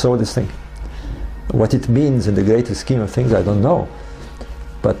I saw this thing. What it means in the greater scheme of things, I don't know.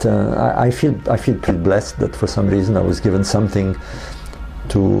 But I feel pretty blessed that for some reason I was given something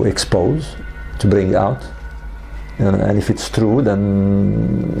to expose, to bring out. And if it's true,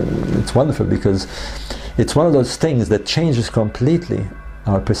 then it's wonderful, because it's one of those things that changes completely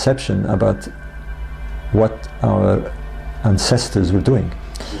our perception about what our ancestors were doing.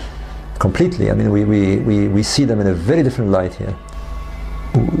 Completely. I mean, we see them in a very different light here.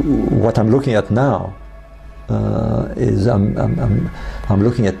 What I'm looking at now is I'm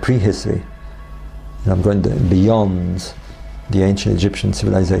looking at prehistory. And I'm going beyond the ancient Egyptian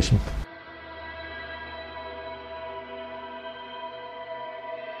civilization.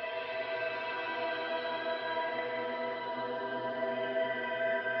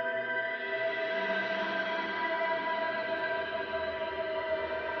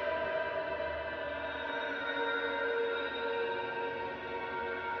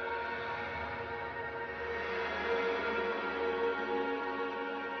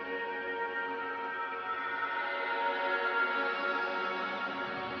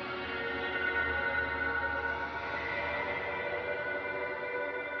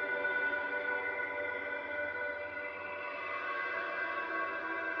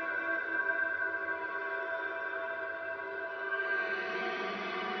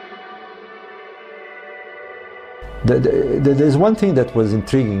 There's one thing that was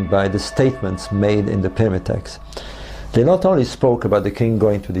intriguing by the statements made in the pyramid texts. They not only spoke about the king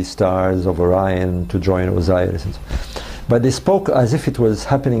going to the stars of Orion to join Osiris, but they spoke as if it was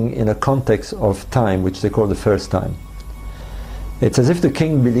happening in a context of time, which they call the first time. It's as if the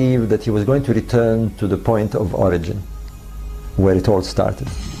king believed that he was going to return to the point of origin, where it all started,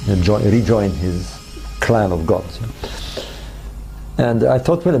 and rejoin his clan of gods. And I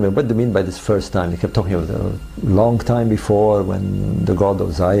thought, wait a minute, what do you mean by this first time? They kept talking about a long time before, when the god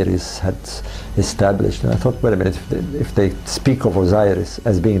Osiris had established. And I thought, wait a minute, if they speak of Osiris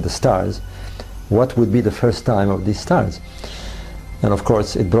as being the stars, what would be the first time of these stars? And of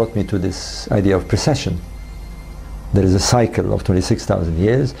course, it brought me to this idea of precession. There is a cycle of 26,000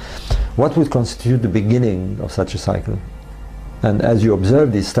 years. What would constitute the beginning of such a cycle? And as you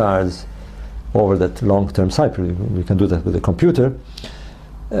observe these stars over that long-term cycle, we can do that with a computer,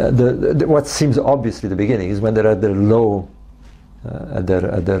 what seems obviously the beginning is when they're at their low, at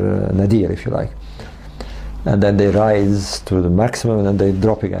their nadir, if you like. And then they rise to the maximum, and then they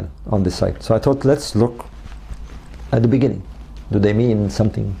drop again on this cycle. So I thought, let's look at the beginning. Do they mean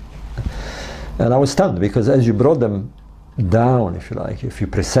something? And I was stunned, because as you brought them down, if you like, if you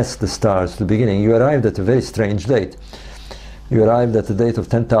precess the stars to the beginning, you arrived at a very strange date. You arrived at the date of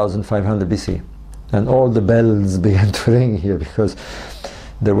 10,500 BC, and all the bells began to ring here, because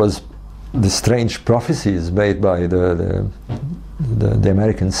there was the strange prophecies made by the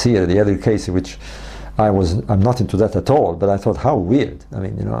American seer, the Edgar Casey, which I'm not into that at all, but I thought, how weird. I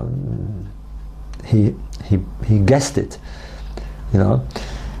mean, you know, he guessed it, you know.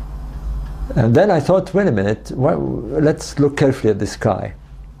 And then I thought, wait a minute, let's look carefully at the sky.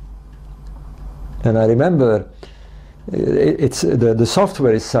 And I remember the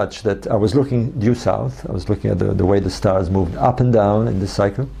software is such that I was looking due south. I was looking at the way the stars moved up and down in this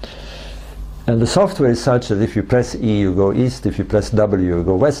cycle. And the software is such that if you press E, you go east. If you press W, you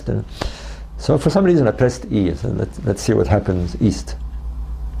go west. And so for some reason I pressed E. So let's see what happens east.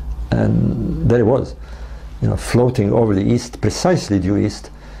 And there it was, you know, floating over the east, precisely due east,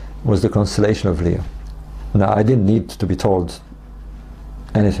 was the constellation of Leo. Now, I didn't need to be told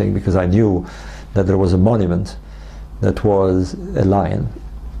anything, because I knew that there was a monument that was a lion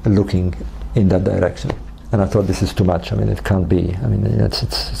looking in that direction. And I thought, this is too much. I mean, it can't be. I mean,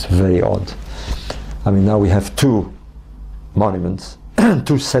 it's very odd. I mean, now we have two monuments,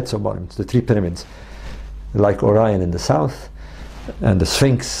 two sets of monuments, the three pyramids, like Orion in the south, and the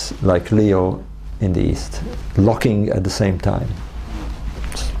Sphinx, like Leo, in the east, locking at the same time.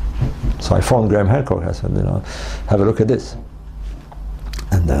 So I phoned Graham Hancock. I said, you know, have a look at this.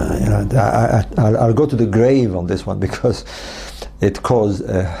 And you know, I'll go to the grave on this one, because it caused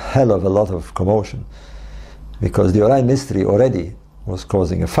a hell of a lot of commotion. Because the Orion mystery already was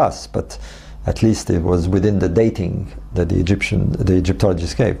causing a fuss, but at least it was within the dating that the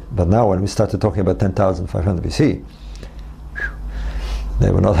Egyptologists gave. But now, when we started talking about 10,500 BC,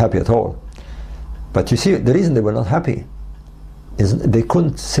 they were not happy at all. But you see, the reason they were not happy is they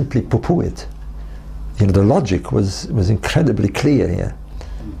couldn't simply poo-poo it. the logic was incredibly clear here.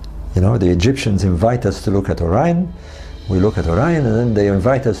 The Egyptians invite us to look at Orion. We look at Orion, and then they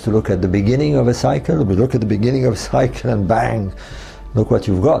invite us to look at the beginning of a cycle. We look at the beginning of a cycle, and bang, look what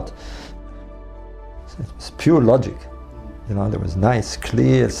you've got. It's pure logic. There was nice,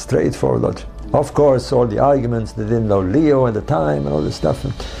 clear, straightforward logic. Of course, all the arguments, they didn't know Leo at the time and all this stuff,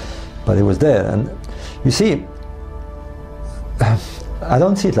 but it was there. And you see, I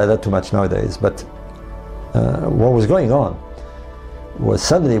don't see it like that too much nowadays, but what was going on was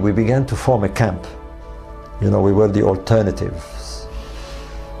suddenly we began to form a camp. We were the alternatives,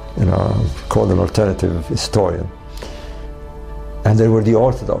 called an alternative historian. And there were the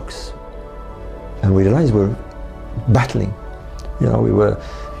orthodox. And we realized we were battling. And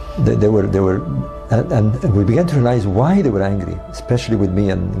we began to realize why they were angry, especially with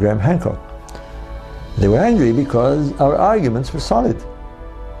me and Graham Hancock. They were angry because our arguments were solid.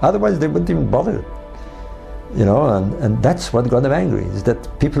 Otherwise they wouldn't even bother. And that's what got them angry, is that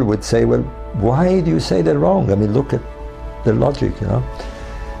people would say, well, why do you say they're wrong? I mean, look at the logic,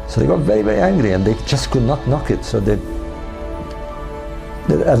 So they got very, very angry, and they just could not knock it. So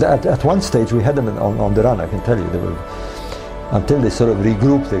at one stage we had them on the run, I can tell you. Until they sort of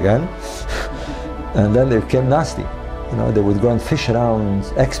regrouped again, and then they became nasty. They would go and fish around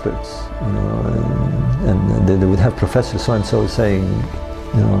experts, and they would have Professor so-and-so saying,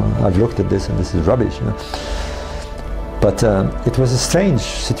 I've looked at this and this is rubbish. But it was a strange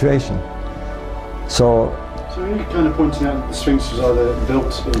situation. So you're kind of pointing out that the Sphinx was either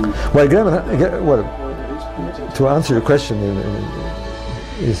built in... Well, to answer your question,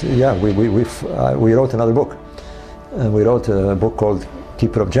 we wrote another book. And we wrote a book called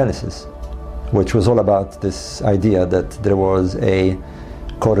Keeper of Genesis, which was all about this idea that there was a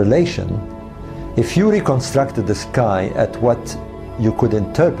correlation. If you reconstructed the sky at what you could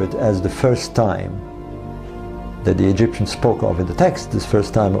interpret as the first time that the Egyptians spoke of in the text, this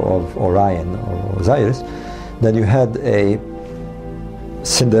first time of Orion or Osiris, then you had a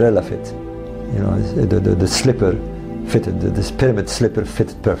Cinderella fit. The slipper fitted, this pyramid slipper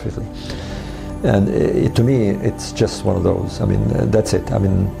fitted perfectly. And to me, it's just one of those. I mean, that's it. I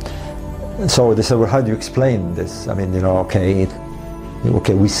mean, so they said, well, how do you explain this? I mean, okay,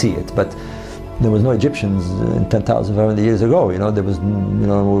 we see it, but there was no Egyptians in 10,500 years ago. There was,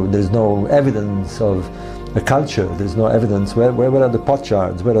 there's no evidence of a culture. There's no evidence. Where are the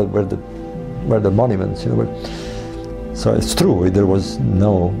potsherds? Where are the monuments? So it's true. There was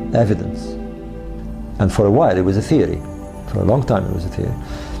no evidence, and for a while it was a theory. For a long time it was a theory,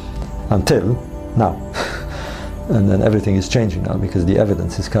 until now. And then everything is changing now, because the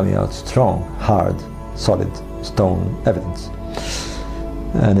evidence is coming out strong, hard, solid, stone evidence.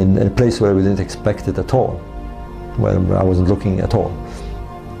 And in a place where we didn't expect it at all, where I wasn't looking at all.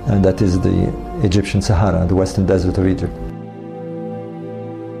 And that is the Egyptian Sahara, the western desert of Egypt.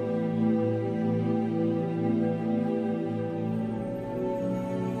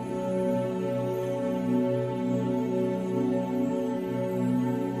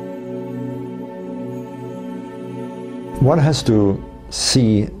 One has to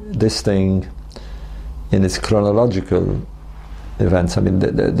see this thing in its chronological events. I mean,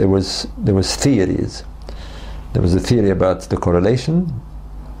 there was theories. There was a theory about the correlation,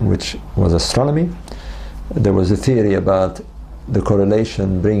 which was astronomy. There was a theory about the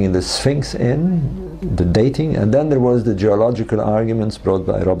correlation bringing the Sphinx in, the dating, and then there was the geological arguments brought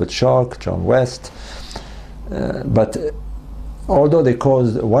by Robert Schoch, John West. But although they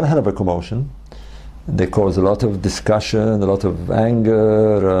caused one hell of a commotion, they caused a lot of discussion, a lot of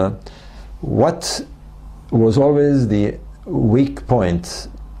anger. What was always the weak point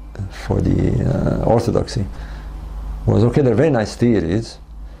for the orthodoxy was, okay, they're very nice theories,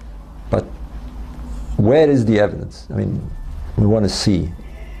 but where is the evidence? I mean, we want to see.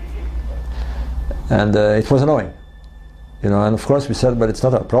 And it was annoying, and of course we said, but it's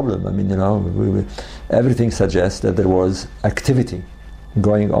not our problem. I mean, everything suggests that there was activity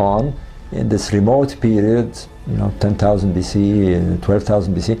going on in this remote period, 10,000 BC,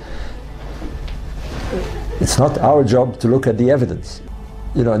 12,000 BC. It's not our job to look at the evidence.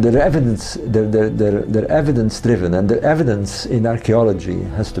 They're evidence, they're evidence driven, and the evidence in archaeology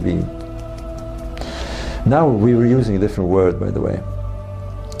has to be. Now we were using a different word, by the way.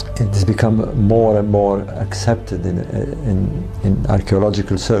 It has become more and more accepted in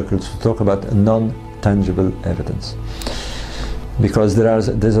archaeological circles to talk about non-tangible evidence. Because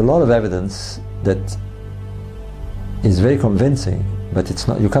there's a lot of evidence that is very convincing, but it's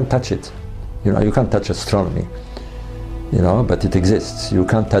not. You can't touch it. You can't touch astronomy. But it exists. You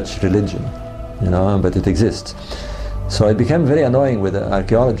can't touch religion. But it exists. So it became very annoying with the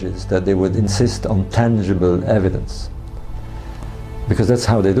archaeologists that they would insist on tangible evidence. Because that's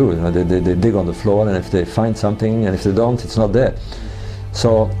how they do it. You know, they dig on the floor, and if they find something, and if they don't, it's not there.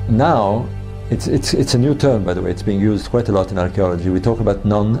 So now, it's a new term, by the way. It's being used quite a lot in archaeology. We talk about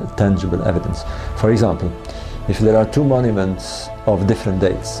non-tangible evidence. For example, if there are two monuments of different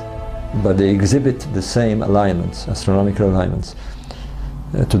dates, but they exhibit the same alignments, astronomical alignments,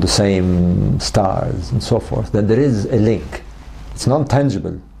 to the same stars and so forth, then there is a link. It's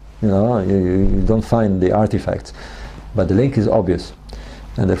non-tangible, you know, you don't find the artifacts, but the link is obvious,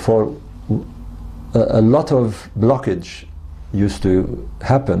 and therefore a lot of blockage used to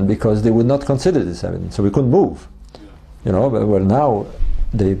happen because they would not consider this evidence, so we couldn't move, you know. But where now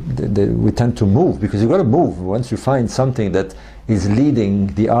we tend to move, because you've got to move once you find something that is leading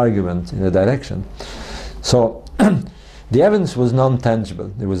the argument in a direction. So the evidence was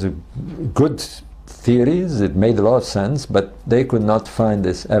non-tangible. There was a good theories, it made a lot of sense, but they could not find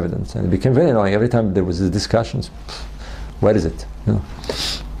this evidence, and it became very annoying. Every time there was these discussions, where is it? You know?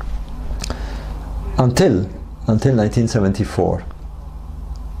 Until 1974.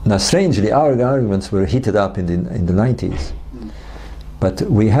 Now, strangely, our arguments were heated up in the 90s, but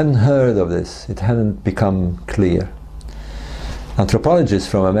we hadn't heard of this. It hadn't become clear. Anthropologists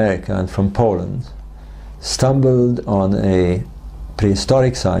from America and from Poland stumbled on a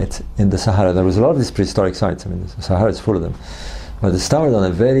prehistoric site in the Sahara. There was a lot of these prehistoric sites. I mean, the Sahara is full of them. But they stumbled on a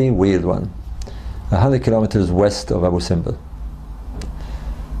very weird one, 100 kilometers west of Abu Simbel.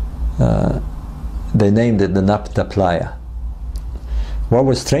 They named it the Napta Playa. What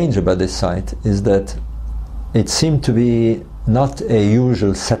was strange about this site is that it seemed to be not a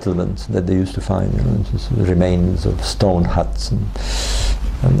usual settlement that they used to find, you know, just remains of stone huts and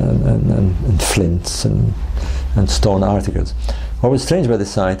flints and stone articles. What was strange about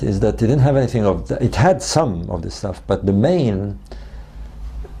this site is that it didn't have anything of it had some of this stuff, but the main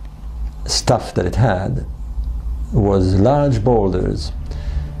stuff that it had was large boulders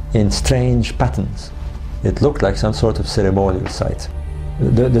in strange patterns. It looked like some sort of ceremonial site.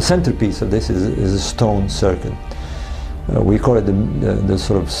 The centerpiece of this is a stone circle. We call it the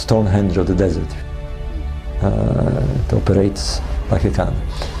sort of Stonehenge of the desert. It operates like a can.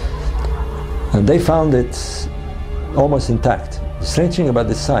 And they found it almost intact. The strange thing about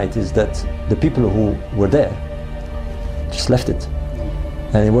this site is that the people who were there just left it.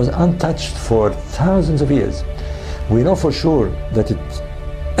 And it was untouched for thousands of years. We know for sure that it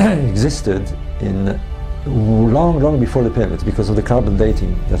existed in long before the pyramids because of the carbon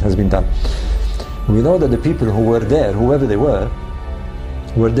dating that has been done. We know that the people who were there, whoever they were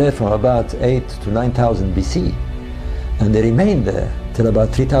there from about 8 to 9,000 BC, and they remained there till about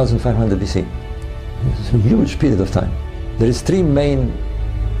 3,500 BC. It's a huge period of time. There is three main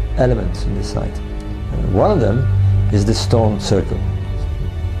elements in this site. One of them is the stone circle.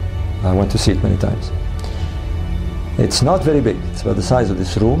 I went to see it many times. It's not very big. It's about the size of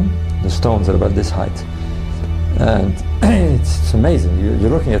this room. The stones are about this height. And it's amazing. You're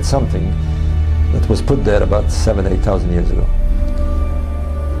looking at something that was put there about 7,000 to 8,000 years ago.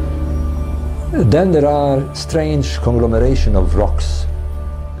 Then there are strange conglomeration of rocks,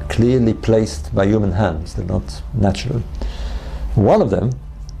 clearly placed by human hands. They're not natural. One of them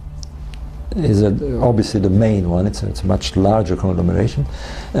is obviously the main one. It's a much larger conglomeration,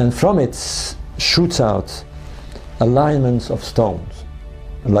 and from it shoots out alignments of stones,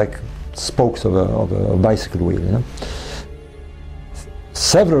 like spokes of a bicycle wheel. You know?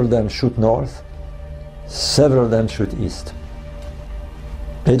 Several of them shoot north, several of them shoot east.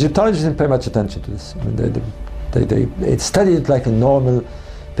 Egyptologists didn't pay much attention to this. I mean, they studied it like a normal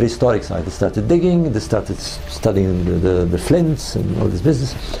prehistoric site. They started digging, they started studying the flints and all this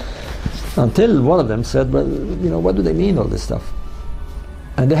business, until one of them said, well, you know, what do they mean, all this stuff?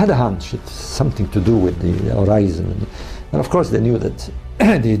 And they had a hunch, it's something to do with the horizon. And of course they knew that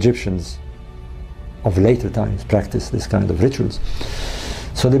the Egyptians of later times practiced this kind of rituals.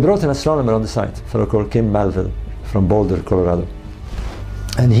 So they brought an astronomer on the site, a fellow called Kim Malville from Boulder, Colorado.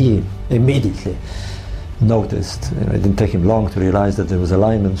 And he immediately noticed, you know, it didn't take him long to realize that there was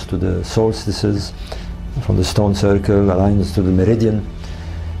alignments to the solstices from the stone circle, alignments to the meridian.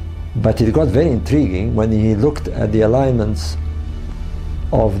 But it got very intriguing when he looked at the alignments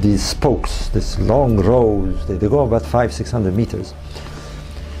of these spokes, these long rows. They go about 500-600 meters.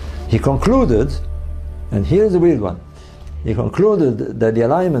 He concluded, and here's the weird one, he concluded that the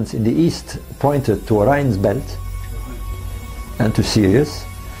alignments in the east pointed to Orion's belt and to Sirius,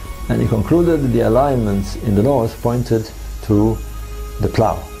 and he concluded that the alignments in the north pointed to the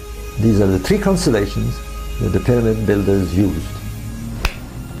plough. These are the three constellations that the pyramid builders used.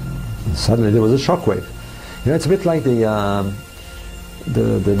 And suddenly there was a shockwave. It's a bit like the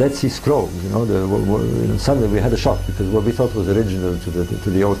Dead Sea Scrolls. Suddenly we had a shock because what we thought was original to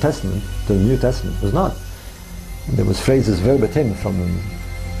the Old Testament, to the New Testament, was not. There was phrases verbatim from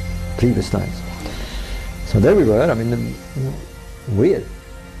previous times. So there we were. Weird.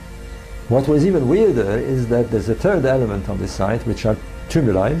 What was even weirder is that there's a third element on this site, which are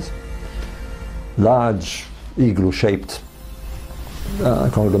tumuli, large igloo-shaped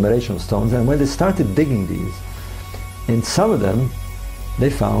conglomeration stones. And when they started digging these, in some of them, they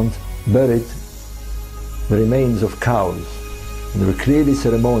found buried the remains of cows. And they were clearly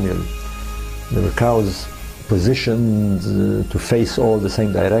ceremonial. There were cows positioned to face all the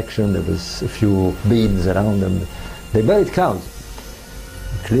same direction. There was a few beads around them. They buried cows.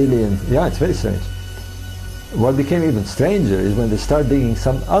 Clearly, it's very strange. What became even stranger is when they start digging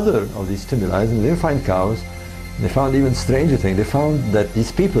some other of these tumuli, and they didn't find cows. They found even stranger thing. They found that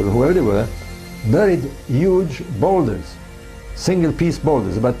these people, whoever they were, buried huge boulders, single-piece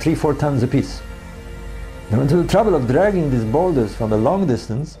boulders, about 3-4 tons apiece. They went to the trouble of dragging these boulders from a long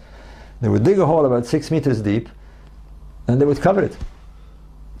distance. They would dig a hole about 6 meters deep, and they would cover it.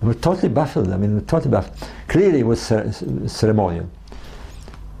 They were totally baffled. Totally baffled. Clearly, it was ceremonial.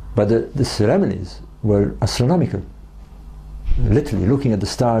 But the ceremonies were astronomical. Literally looking at the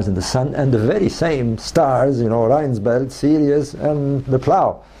stars and the sun, and the very same stars, Orion's belt, Sirius, and the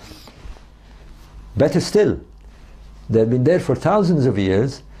plough. Better still, they had been there for thousands of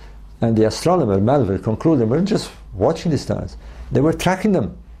years, and the astronomer Melville concluded they weren't just watching the stars, they were tracking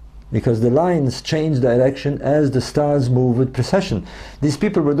them, because the lines change direction as the stars move with precession. These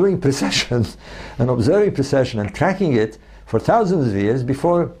people were doing precession and observing precession and tracking it for thousands of years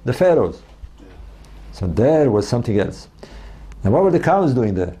before the pharaohs. So there was something else. And what were the cows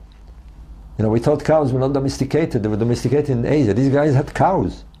doing there? We thought cows were not domesticated. They were domesticated in Asia. These guys had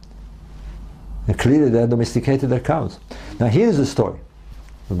cows. And clearly they had domesticated their cows. Now here's the story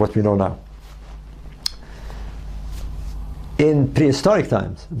of what we know now. In prehistoric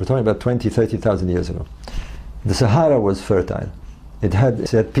times, we're talking about 20,000-30,000 years ago, the Sahara was fertile. It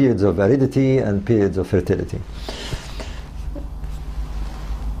had periods of aridity and periods of fertility.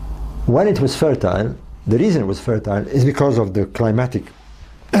 When it was fertile, the reason it was fertile is because of the climatic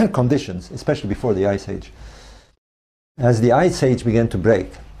conditions, especially before the Ice Age. As the Ice Age began to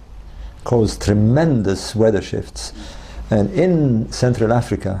break, caused tremendous weather shifts, and in Central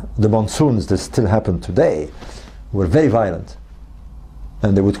Africa, the monsoons that still happen today were very violent.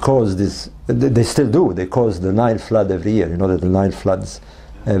 And they would cause this, they still do, they cause the Nile flood every year. You know that the Nile floods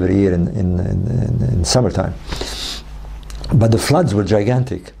every year in summertime. But the floods were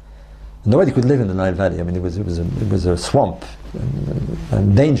gigantic. Nobody could live in the Nile Valley. It was a swamp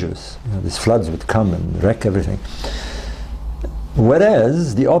and dangerous. These floods would come and wreck everything.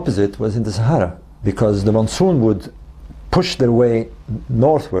 Whereas the opposite was in the Sahara, because the monsoon would push their way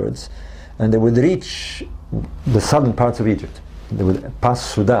northwards, and they would reach the southern parts of Egypt. They would pass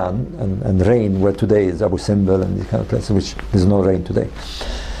Sudan and rain where today is Abu Simbel and these kind of places, which there's no rain today.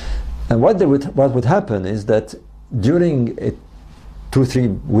 And what would happen is that during a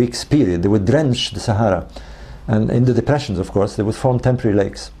 2-3 weeks period, they would drench the Sahara, and in the depressions, of course, they would form temporary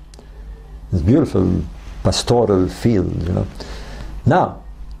lakes. It's beautiful pastoral field, Now,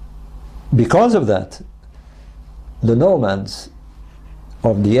 because of that, the nomads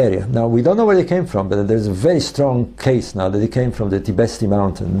of the area, now we don't know where they came from, but there's a very strong case now that they came from the Tibesti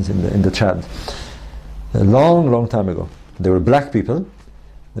Mountains in the Chad. A long time ago. They were black people.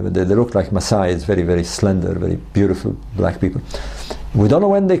 They looked like Maasais, very, very slender, very beautiful black people. We don't know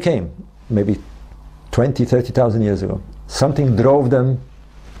when they came, maybe 20,000-30,000 years ago. Something drove them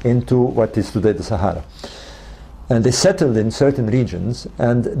into what is today the Sahara. And they settled in certain regions,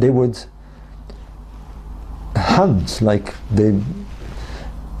 and they would hunt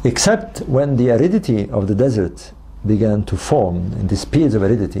except when the aridity of the desert began to form, in these periods of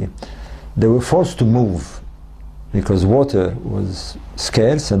aridity, they were forced to move because water was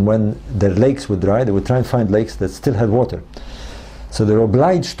scarce, and when their lakes would dry, they would try and find lakes that still had water. So they were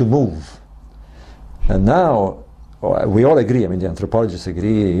obliged to move. And now, we all agree, the anthropologists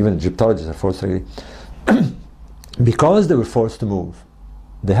agree, even Egyptologists are forced to agree, because they were forced to move,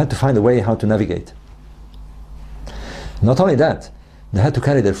 they had to find a way how to navigate. Not only that, they had to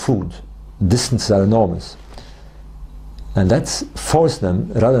carry their food. Distances are enormous. And that's forced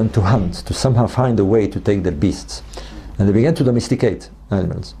them, rather than to hunt, to somehow find a way to take their beasts. And they began to domesticate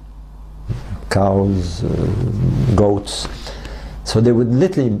animals. Cows, goats. So they would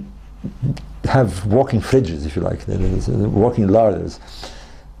literally have walking fridges, if you like, walking larders.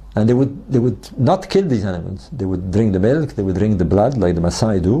 And they would not kill these animals. They would drink the milk, they would drink the blood, like the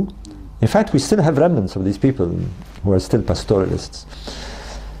Maasai do, In fact, we still have remnants of these people who are still pastoralists.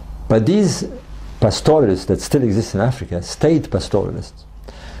 But these pastoralists that still exist in Africa stayed pastoralists.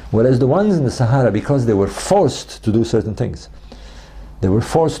 Whereas the ones in the Sahara, because they were forced to do certain things, they were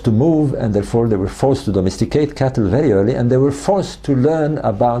forced to move, and therefore they were forced to domesticate cattle very early, and they were forced to learn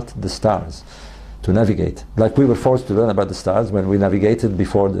about the stars, to navigate. Like we were forced to learn about the stars when we navigated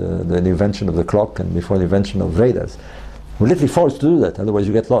before the invention of the clock and before the invention of radars. We're literally forced to do that, otherwise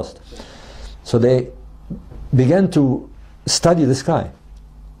you get lost. So they began to study the sky,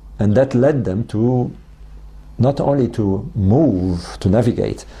 and that led them to not only to move, to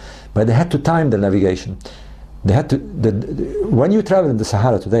navigate, but they had to time the navigation. They had to, when you travel in the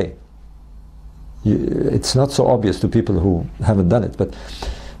Sahara today, it's not so obvious to people who haven't done it, but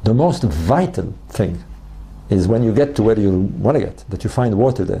the most vital thing is when you get to where you want to get, that you find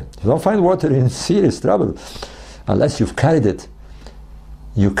water there. If you don't find water, you're in serious trouble. Unless you've carried it,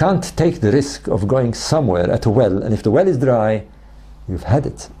 you can't take the risk of going somewhere at a well, and if the well is dry, you've had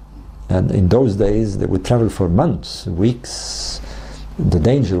it. And in those days, they would travel for months, weeks. The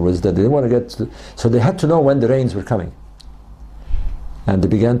danger was that they didn't want to get to, so they had to know when the rains were coming. And they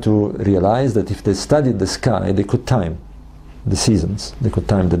began to realize that if they studied the sky, they could time the seasons, they could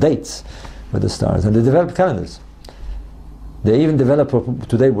time the dates with the stars, and they developed calendars. They even developed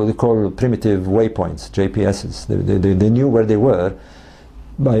today what we call primitive waypoints, JPSs. They knew where they were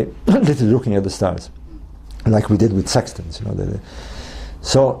by literally looking at the stars, like we did with sextants. You know,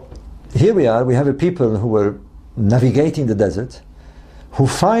 so here we are. We have a people who were navigating the desert, who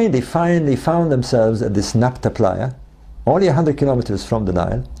finally found themselves at this Napta Playa, only 100 kilometers from the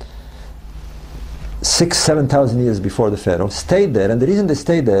Nile, 6,000–7,000 years before the Pharaoh, stayed there. And the reason they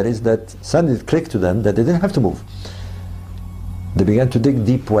stayed there is that suddenly it clicked to them that they didn't have to move. They began to dig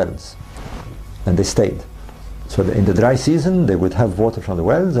deep wells, and they stayed. So in the dry season, they would have water from the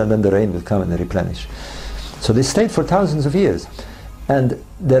wells, and then the rain would come and replenish. So they stayed for thousands of years. And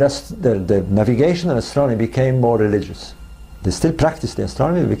the navigation and astronomy became more religious. They still practiced the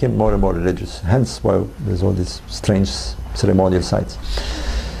astronomy, it became more and more religious. Hence why there's all these strange ceremonial sites.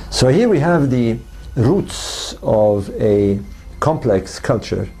 So here we have the roots of a complex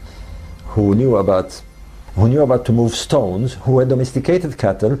culture who knew about to move stones, who had domesticated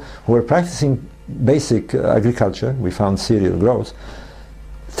cattle, who were practicing basic agriculture. We found cereal growth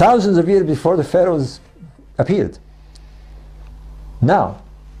thousands of years before the pharaohs appeared. Now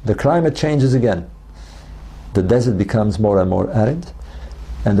the climate changes again. The desert becomes more and more arid,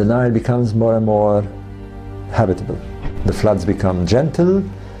 and the Nile becomes more and more habitable. The floods become gentle,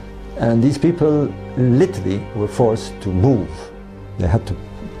 and these people literally were forced to move. They had to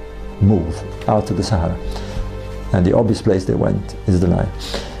move out of the Sahara, and the obvious place they went is the Nile.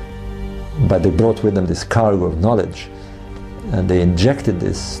 But they brought with them this cargo of knowledge, and they injected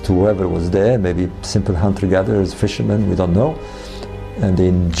this to whoever was there, maybe simple hunter-gatherers, fishermen, we don't know, and they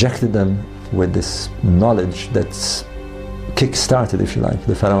injected them with this knowledge that's kick-started, if you like,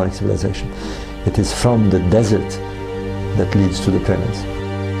 the pharaonic civilization. It is from the desert that leads to the pyramids.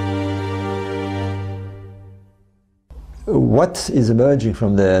 What is emerging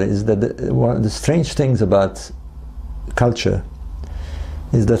from there is that one of the strange things about culture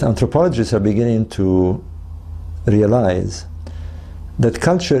is that anthropologists are beginning to realize that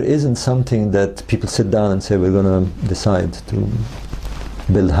culture isn't something that people sit down and say, we're going to decide to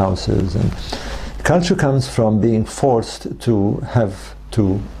build houses. And culture comes from being forced to have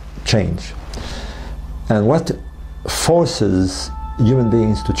to change. And what forces human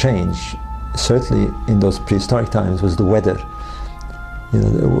beings to change, certainly in those prehistoric times, was the weather. You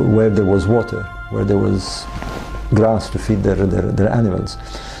know, where there was water, where there was grass to feed their animals.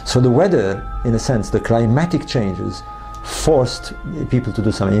 So the weather, in a sense, the climatic changes forced people to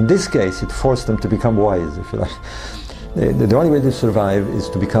do something. In this case, it forced them to become wise, if you like. The only way to survive is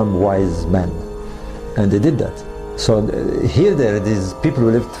to become wise men, and they did that. So here there it is, people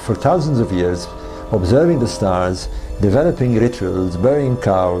who lived for thousands of years observing the stars, developing rituals, burying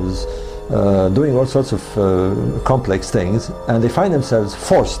cows, doing all sorts of complex things, and they find themselves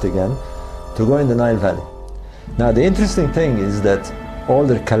forced again to go in the Nile Valley. Now the interesting thing is that all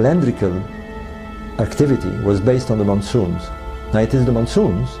their calendrical activity was based on the monsoons. Now it is the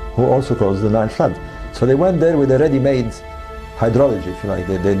monsoons who also caused the Nile flood. So they went there with a ready-made hydrology, if you like.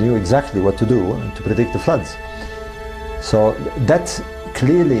 They knew exactly what to do to predict the floods. So that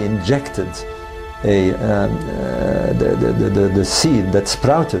clearly injected the seed that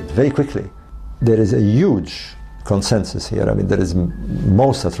sprouted very quickly. There is a huge consensus here. I mean, there is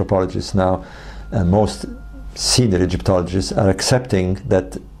most anthropologists now and most senior Egyptologists are accepting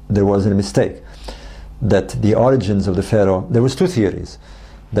that there was a mistake, that the origins of the pharaoh, there was two theories.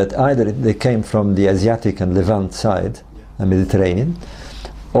 that either they came from the Asiatic and Levant side, and Mediterranean,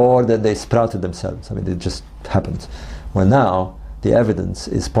 or that they sprouted themselves. I mean, it just happened. Well, now the evidence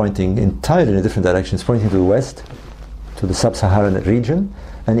is pointing entirely in a different direction. It's pointing to the west, to the sub-Saharan region,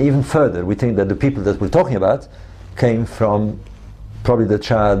 and even further. We think that the people that we're talking about came from probably the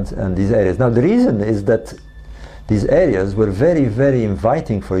Chad and these areas. Now, the reason is that these areas were very, very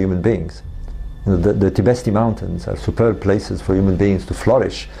inviting for human beings. You know, the Tibesti Mountains are superb places for human beings to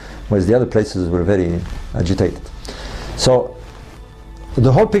flourish, whereas the other places were very agitated. So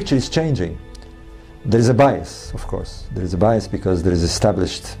the whole picture is changing. There is a bias, of course. There is a bias because there is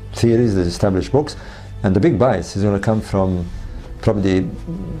established theories, there is established books, and the big bias is going to come from probably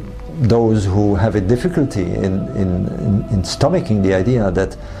those who have a difficulty in stomaching the idea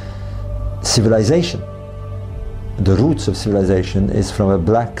that civilization, the roots of civilization, is from a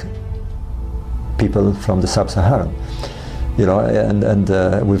black people from the sub-Saharan. You know,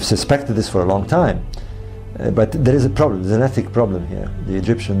 and we've suspected this for a long time. But there is a problem, there's an ethic problem here. The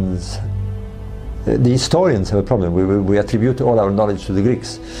Egyptians, the historians have a problem. We attribute all our knowledge to the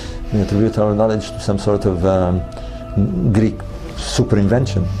Greeks. We attribute our knowledge to some sort of Greek super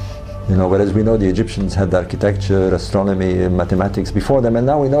invention. You know, whereas we know the Egyptians had architecture, astronomy, mathematics before them, and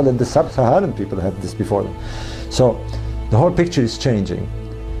now we know that the sub-Saharan people had this before them. So the whole picture is changing.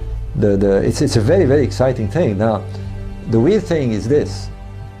 It's a very, very exciting thing. Now, the weird thing is this,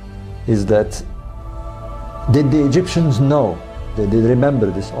 is that did the Egyptians know? Did they remember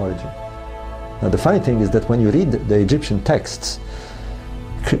this origin? Now, the funny thing is that when you read the Egyptian texts,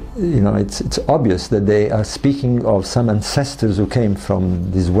 you know, it's obvious that they are speaking of some ancestors who came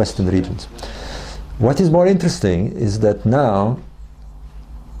from these western regions. What is more interesting is that now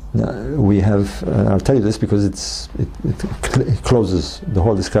we have, I'll tell you this because it closes the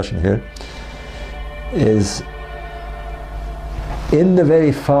whole discussion here, is in the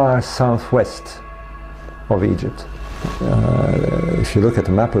very far southwest of Egypt. If you look at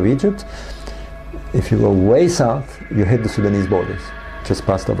the map of Egypt, if you go way south, you hit the Sudanese borders, just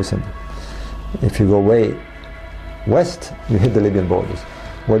past Abu Simbel. If you go way west, you hit the Libyan borders.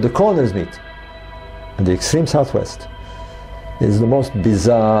 Where the corners meet, in the extreme southwest, is the most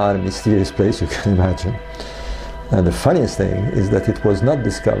bizarre, mysterious place you can imagine. And the funniest thing is that it was not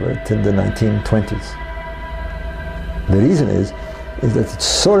discovered till the 1920s. The reason is that it's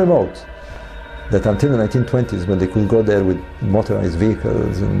so remote that until the 1920s, when they could go there with motorized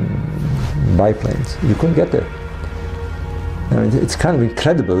vehicles and biplanes, you couldn't get there. I mean, it's kind of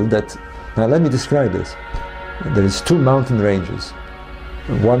incredible that, now let me describe this. There is two mountain ranges,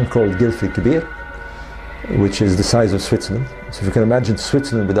 one called Gilfi Kibir, which is the size of Switzerland. So if you can imagine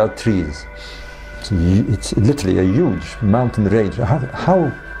Switzerland without trees, it's literally a huge mountain range.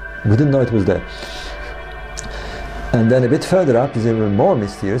 How we didn't know it was there. And then a bit further up is even more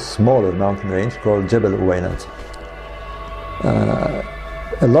mysterious, smaller mountain range called Jebel Uwainat.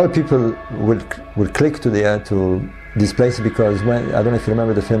 A lot of people will click to these places because I don't know if you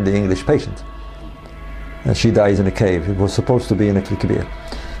remember the film The English Patient. She dies in a cave. It was supposed to be in a Kibir.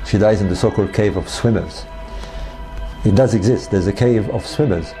 She dies in the so-called cave of swimmers. It does exist. There's a cave of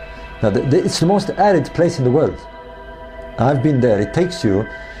swimmers. Now, it's the most arid place in the world. I've been there. It takes you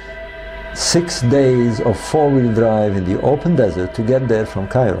 6 days of four-wheel drive in the open desert to get there from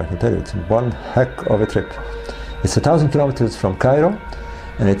Cairo. I can tell you, it's one heck of a trip. It's 1,000 kilometers from Cairo,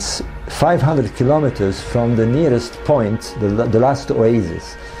 and it's 500 kilometers from the nearest point, the last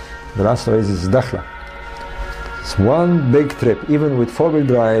oasis. The last oasis is Dakhla. It's one big trip. Even with four-wheel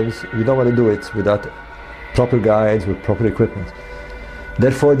drives, you don't want to do it without proper guides, with proper equipment.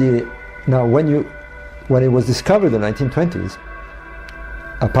 Therefore, now when it was discovered in the 1920s,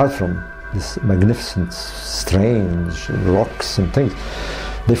 apart from this magnificent, strange rocks and things,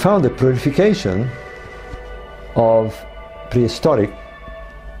 they found a proliferation of prehistoric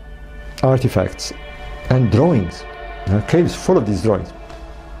artifacts and drawings. There are caves full of these drawings.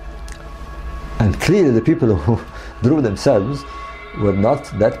 And clearly the people who drew themselves were not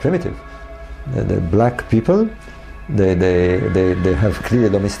that primitive. They're black people. They have clearly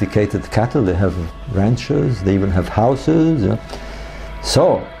domesticated cattle. They have ranches. They even have houses. You know.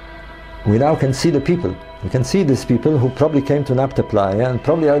 So we now can see the people. We can see these people who probably came to Nabta Playa and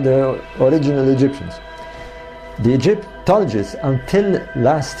probably are the original Egyptians. The Egyptologists, until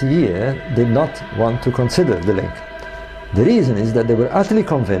last year, did not want to consider the link. The reason is that they were utterly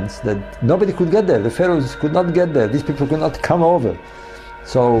convinced that nobody could get there. The pharaohs could not get there. These people could not come over.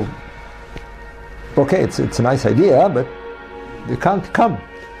 So, okay, it's a nice idea, but they can't come.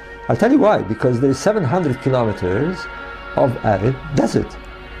 I'll tell you why. Because there is 700 kilometers of arid desert.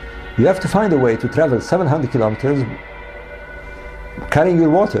 You have to find a way to travel 700 kilometers carrying your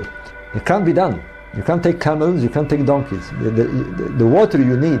water. It can't be done. You can't take camels, you can't take donkeys. The water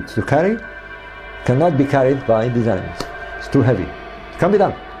you need to carry cannot be carried by these animals. It's too heavy. It can't be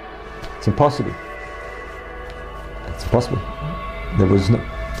done. It's impossible. It's impossible. There was no...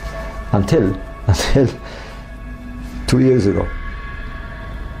 Until 2 years ago.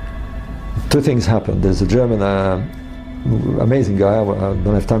 Two things happened. There's a German, amazing guy, I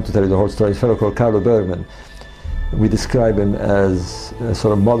don't have time to tell you the whole story, a fellow called Carlo Bergman. We describe him as a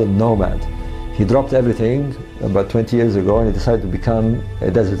sort of modern nomad. He dropped everything about 20 years ago and he decided to become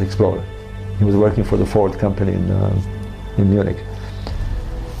a desert explorer. He was working for the Ford company in Munich.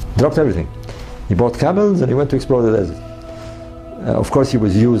 Dropped everything. He bought camels and he went to explore the desert. Of course he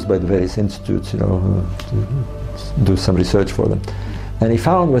was used by the various institutes, to do some research for them. And he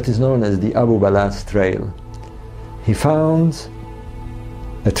found what is known as the Abu Balas Trail. He found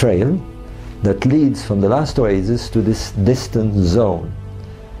a trail that leads from the last oasis to this distant zone.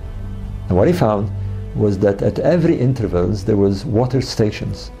 And what he found was that at every intervals there was water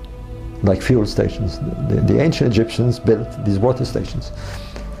stations, like fuel stations. The ancient Egyptians built these water stations.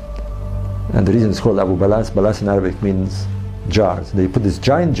 And the reason it's called Abu Balas, Balas in Arabic means jars. They put these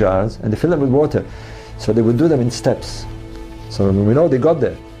giant jars and they fill them with water. So they would do them in steps. So we know they got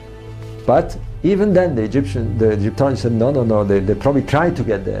there. But even then the Egyptologists said no, they probably tried to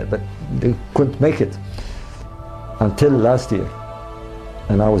get there, but they couldn't make it until last year.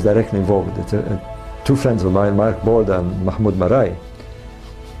 And I was directly involved with it. Two friends of mine, Mark Borda and Mahmoud Marai.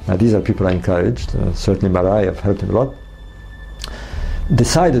 Now these are people I encouraged, certainly Marai, I've helped him a lot,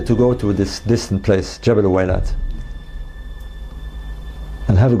 decided to go to this distant place, Jabal Uwailat,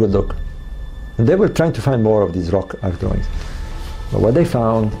 and have a good look. And they were trying to find more of these rock art drawings. But what they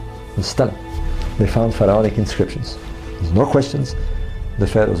found was stunning. They found pharaonic inscriptions. There's no questions, the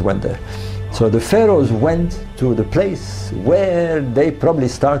pharaohs went there. So the pharaohs went to the place where they probably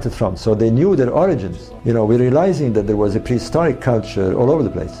started from, so they knew their origins. We're realizing that there was a prehistoric culture all over the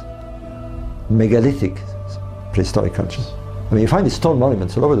place. Megalithic prehistoric culture. You find these stone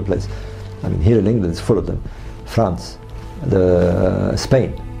monuments all over the place. Here in England it's full of them. France,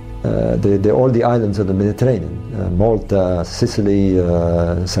 Spain, all the islands of the Mediterranean, Malta, Sicily,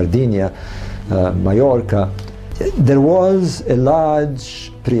 Sardinia, Mallorca. There was a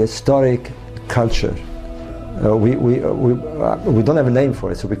large prehistoric culture. We don't have a name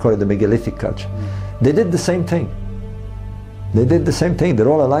for it, so we call it the megalithic culture. They did the same thing. They're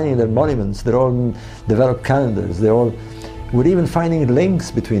all aligning their monuments, they're all developed calendars, we're even finding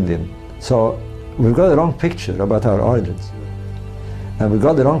links between them. So we've got the wrong picture about our origins. And we've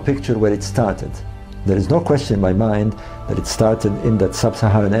got the wrong picture where it started. There is no question in my mind that it started in that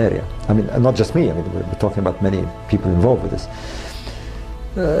sub-Saharan area. Not just me, we're talking about many people involved with this.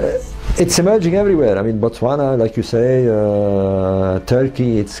 It's emerging everywhere. Botswana, like you say,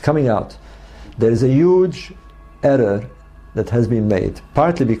 Turkey, it's coming out. There is a huge error that has been made,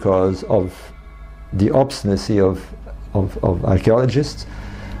 partly because of the obstinacy of archaeologists,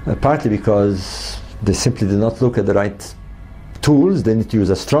 partly because they simply did not look at the right tools. They need to use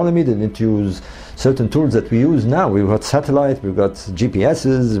astronomy, they need to use certain tools that we use now. We've got satellite, we've got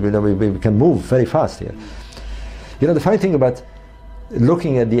GPSs, we can move very fast here. The funny thing about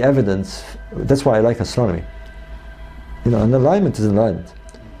looking at the evidence, that's why I like astronomy. An alignment is an alignment.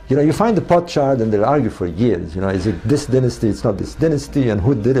 You find the pot chart and they'll argue for years. Is it this dynasty, it's not this dynasty, and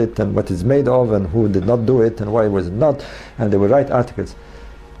who did it, and what it's made of, and who did not do it, and why was it not, and they will write articles.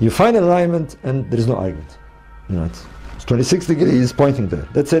 You find an alignment and there is no argument. It's 26 degrees pointing there.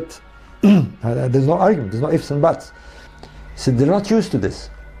 That's it. There's no argument, there's no ifs and buts. So they're not used to this.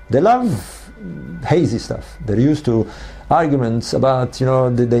 They love hazy stuff. They're used to arguments about,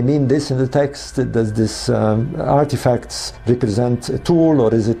 did they mean this in the text? Does this artifacts represent a tool,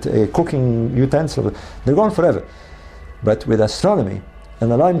 or is it a cooking utensil? They're gone forever. But with astronomy,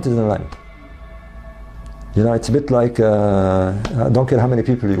 an alignment is an alignment. It's a bit like, I don't care how many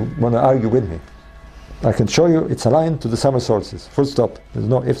people you want to argue with me. I can show you it's aligned to the summer solstice, full stop. There's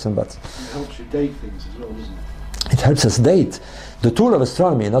no ifs and buts. It helps you date things as well, doesn't it? It helps us date. The tool of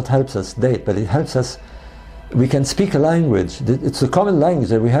astronomy not helps us date, but it helps us, we can speak a language. It's a common language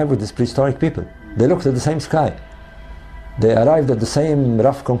that we have with these prehistoric people. They looked at the same sky. They arrived at the same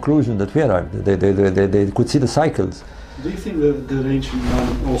rough conclusion that we arrived. They could see the cycles. Do you think that ancient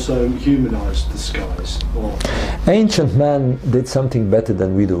man also humanized the skies? Ancient man did something better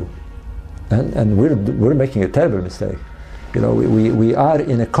than we do. And we're making a terrible mistake. We are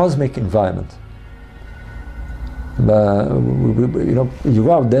in a cosmic environment. You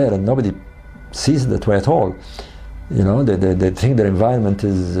go out there and nobody sees it that way at all. They think their environment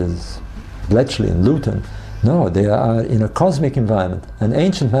is Bletchley and Luton, No, they are in a cosmic environment. And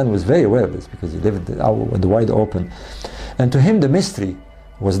ancient man was very aware of this because he lived in the wide open. And to him the mystery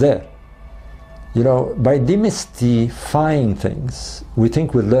was there. You know, by demystifying things, we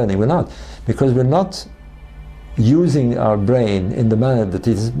think we're learning. We're not. Because we're not using our brain in the manner that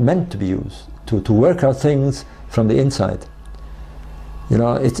it is meant to be used, to work out things from the inside. You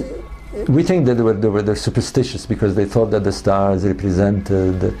know, we think that they're superstitious because they thought that the stars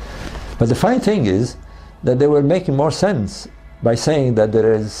represented. But the funny thing is that they were making more sense by saying that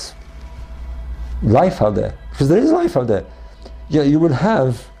there is life out there. Because there is life out there. Yeah, you will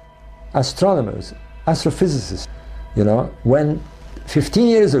have astronomers, astrophysicists, you know, when 15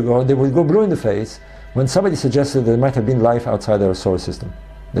 years ago they would go blue in the face when somebody suggested there might have been life outside our solar system.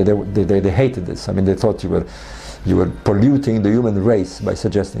 They hated this. I mean, they thought you were polluting the human race by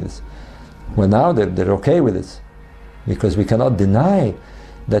suggesting this. Well, now they're okay with this, because we cannot deny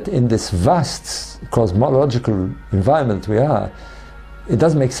that in this vast cosmological environment we are, it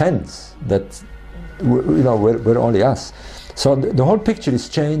doesn't make sense that we're only us. So the whole picture is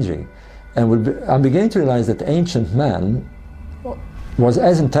changing, and I'm beginning to realize that ancient man was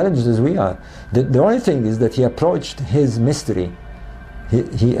as intelligent as we are. The only thing is that he approached his mystery,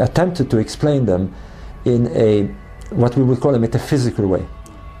 he attempted to explain them in what we would call a metaphysical way.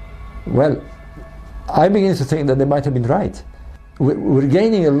 Well, I begin to think that they might have been right. We're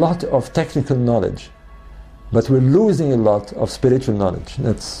gaining a lot of technical knowledge, but we're losing a lot of spiritual knowledge.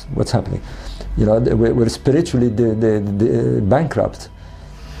 That's what's happening. You know, we're spiritually bankrupt.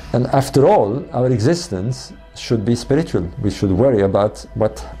 And after all, our existence should be spiritual. We should worry about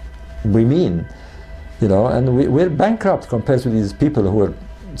what we mean, you know, and we're bankrupt compared to these people who are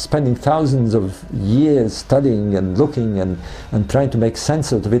spending thousands of years studying and looking and trying to make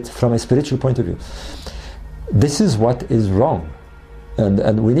sense out of it from a spiritual point of view. This is what is wrong.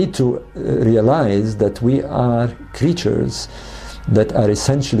 And we need to realize that we are creatures that are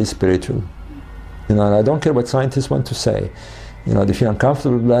essentially spiritual. You know, and I don't care what scientists want to say. You know, if you're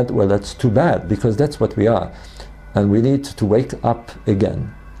uncomfortable with that, well, that's too bad, because that's what we are. And we need to wake up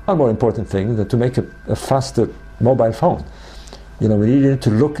again. One more important thing than to make a faster mobile phone. You know, we need to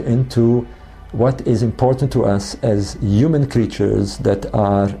look into what is important to us as human creatures that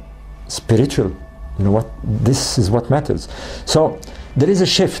are spiritual. You know, this is what matters. So there is a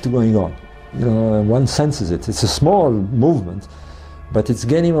shift going on. You know, and one senses it. It's a small movement, but it's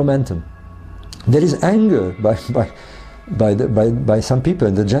gaining momentum. There is anger by some people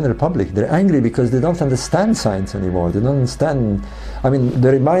in the general public. They're angry because they don't understand science anymore. They don't understand. I mean, the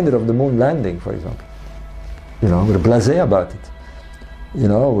reminder of the moon landing, for example. You know, we're blasé about it. You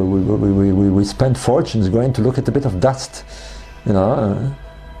know, we spend fortunes going to look at a bit of dust. You know,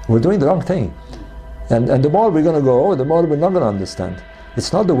 we're doing the wrong thing. And the more we're going to go, the more we're not going to understand.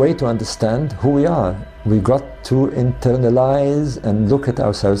 It's not the way to understand who we are. We've got to internalize and look at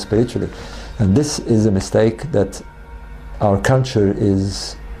ourselves spiritually. And this is a mistake that our culture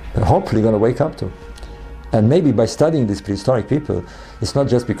is hopefully going to wake up to. And maybe by studying these prehistoric people, it's not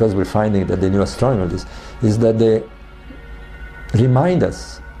just because we're finding that they knew astronomy, is that they remind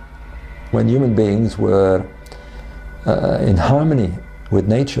us when human beings were in harmony with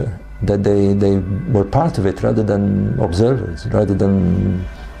nature, that they were part of it rather than observers, rather than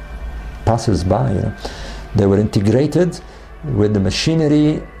passers-by. You know. They were integrated with the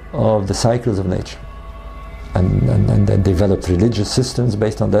machinery of the cycles of nature. And then developed religious systems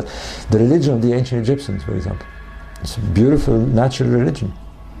based on that. The religion of the ancient Egyptians, for example. It's a beautiful natural religion.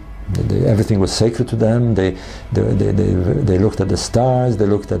 Everything was sacred to them. They looked at the stars, they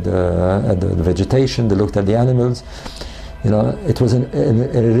looked at the vegetation, they looked at the animals. You know, it was a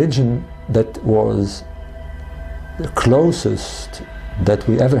religion that was the closest that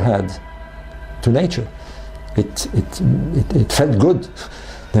we ever had to nature. It felt good.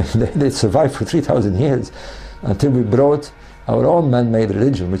 They survived for 3,000 years until we brought our own man-made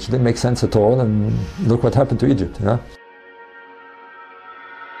religion, which didn't make sense at all, and look what happened to Egypt, you know.